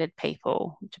like-minded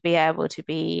people, to be able to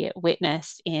be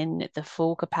witnessed in the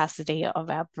full capacity of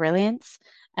our brilliance,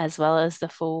 as well as the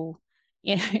full,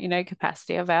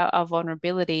 capacity of our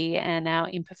vulnerability and our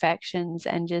imperfections,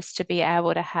 and just to be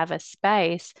able to have a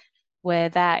space where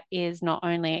that is not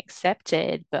only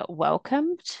accepted but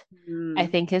welcomed. I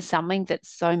Mm. think is something that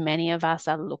so many of us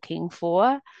are looking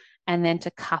for. And then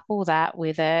to couple that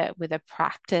with a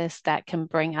practice that can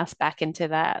bring us back into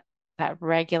that that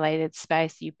regulated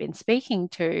space you've been speaking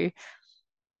to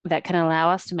that can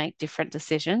allow us to make different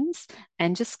decisions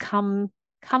and just come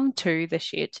to the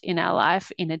shit in our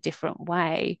life in a different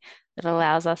way that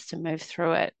allows us to move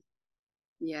through it.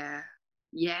 Yeah.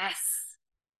 Yes.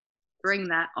 Bring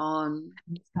that on.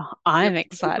 I'm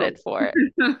excited for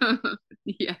it.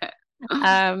 Yeah.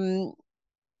 Um,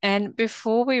 and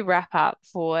before we wrap up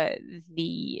for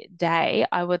the day,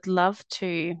 I would love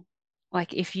to,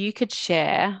 like, if you could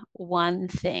share one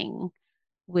thing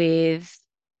with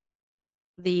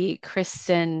the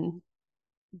Kristen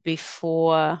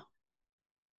before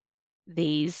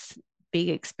these big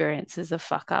experiences of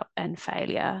fuck up and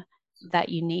failure that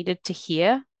you needed to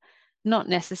hear. Not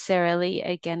necessarily,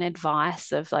 again,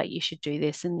 advice of like, you should do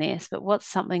this and this, but what's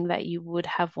something that you would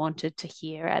have wanted to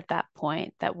hear at that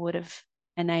point that would have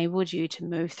enabled you to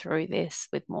move through this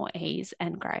with more ease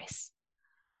and grace?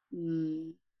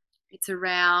 Mm. It's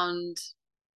around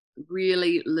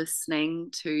really listening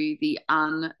to the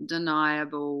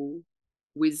undeniable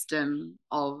wisdom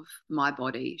of my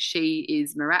body. She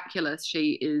is miraculous.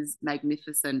 She is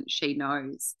magnificent. She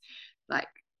knows. Like,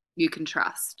 you can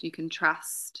trust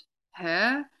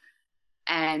her.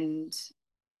 And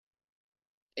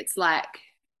it's like,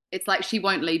 it's like she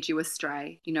won't lead you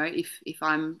astray. You know, if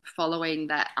I'm following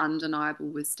that undeniable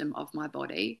wisdom of my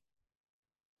body,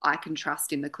 I can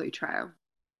trust in the clue trail.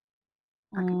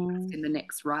 I can trust Mm, in the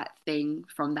next right thing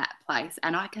from that place.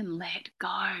 And I can let go.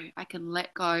 I can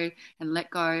let go and let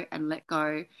go and let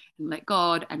go and let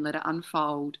God and let it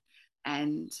unfold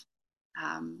and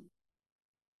um,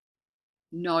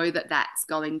 know that that's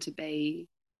going to be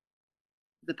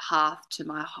the path to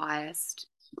my highest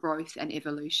growth and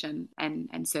evolution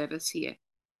and service here.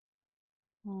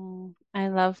 I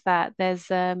love that.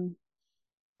 There's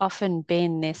often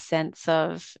been this sense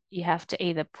of you have to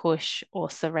either push or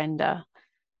surrender,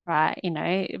 right?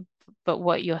 But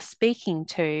what you're speaking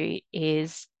to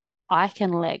is I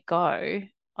can let go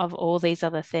of all these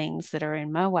other things that are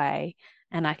in my way,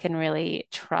 and I can really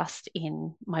trust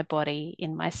in my body,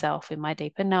 in myself, in my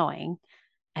deeper knowing,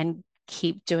 and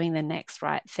keep doing the next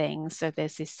right thing. So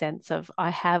there's this sense of I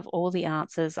have all the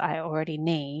answers I already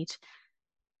need,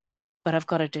 but I've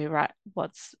got to do right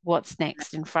what's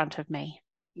next in front of me.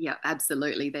 Yeah,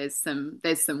 absolutely. There's some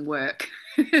work.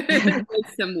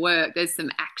 There's some work, there's some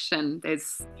action,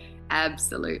 there's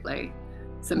absolutely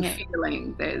some Yeah.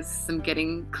 feeling, there's some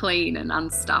getting clean and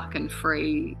unstuck and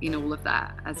free in all of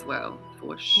that as well,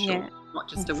 for sure. Yeah. Not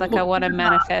just a It's like I walk want in to the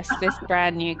park. manifest this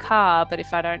brand new car, but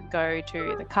if I don't go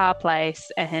to the car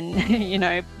place and,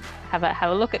 have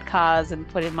a look at cars and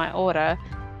put in my order,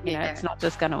 it's Yeah. not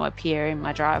just going to appear in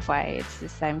my driveway. It's the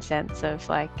same sense of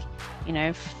like,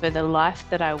 for the life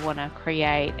that I want to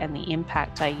create and the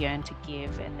impact I yearn to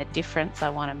give and the difference I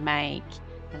want to make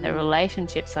and the Mm,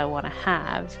 relationships I want to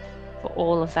have, for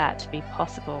all of that to be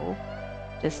possible,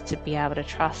 just to be able to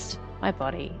trust my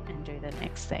body and do the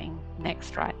next thing,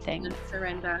 next right thing. and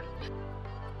surrender.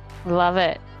 Love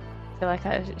it. I feel like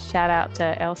I should shout out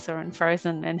to Elsa and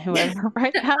Frozen and whoever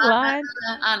wrote that line.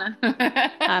 Anna,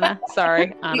 Anna. Anna, sorry,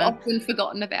 The Anna. often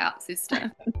forgotten about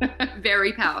sister.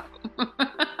 Very powerful.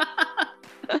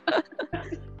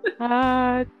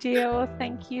 Oh, dear. Well,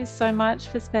 thank you so much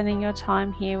for spending your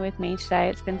time here with me today.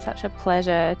 It's been such a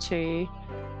pleasure to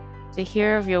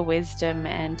hear of your wisdom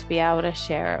and to be able to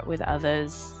share it with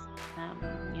others.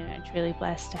 It's really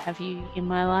blessed to have you in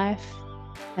my life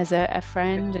as a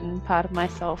friend and part of my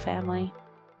soul family.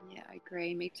 Yeah, I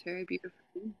agree. Me too. Beautiful.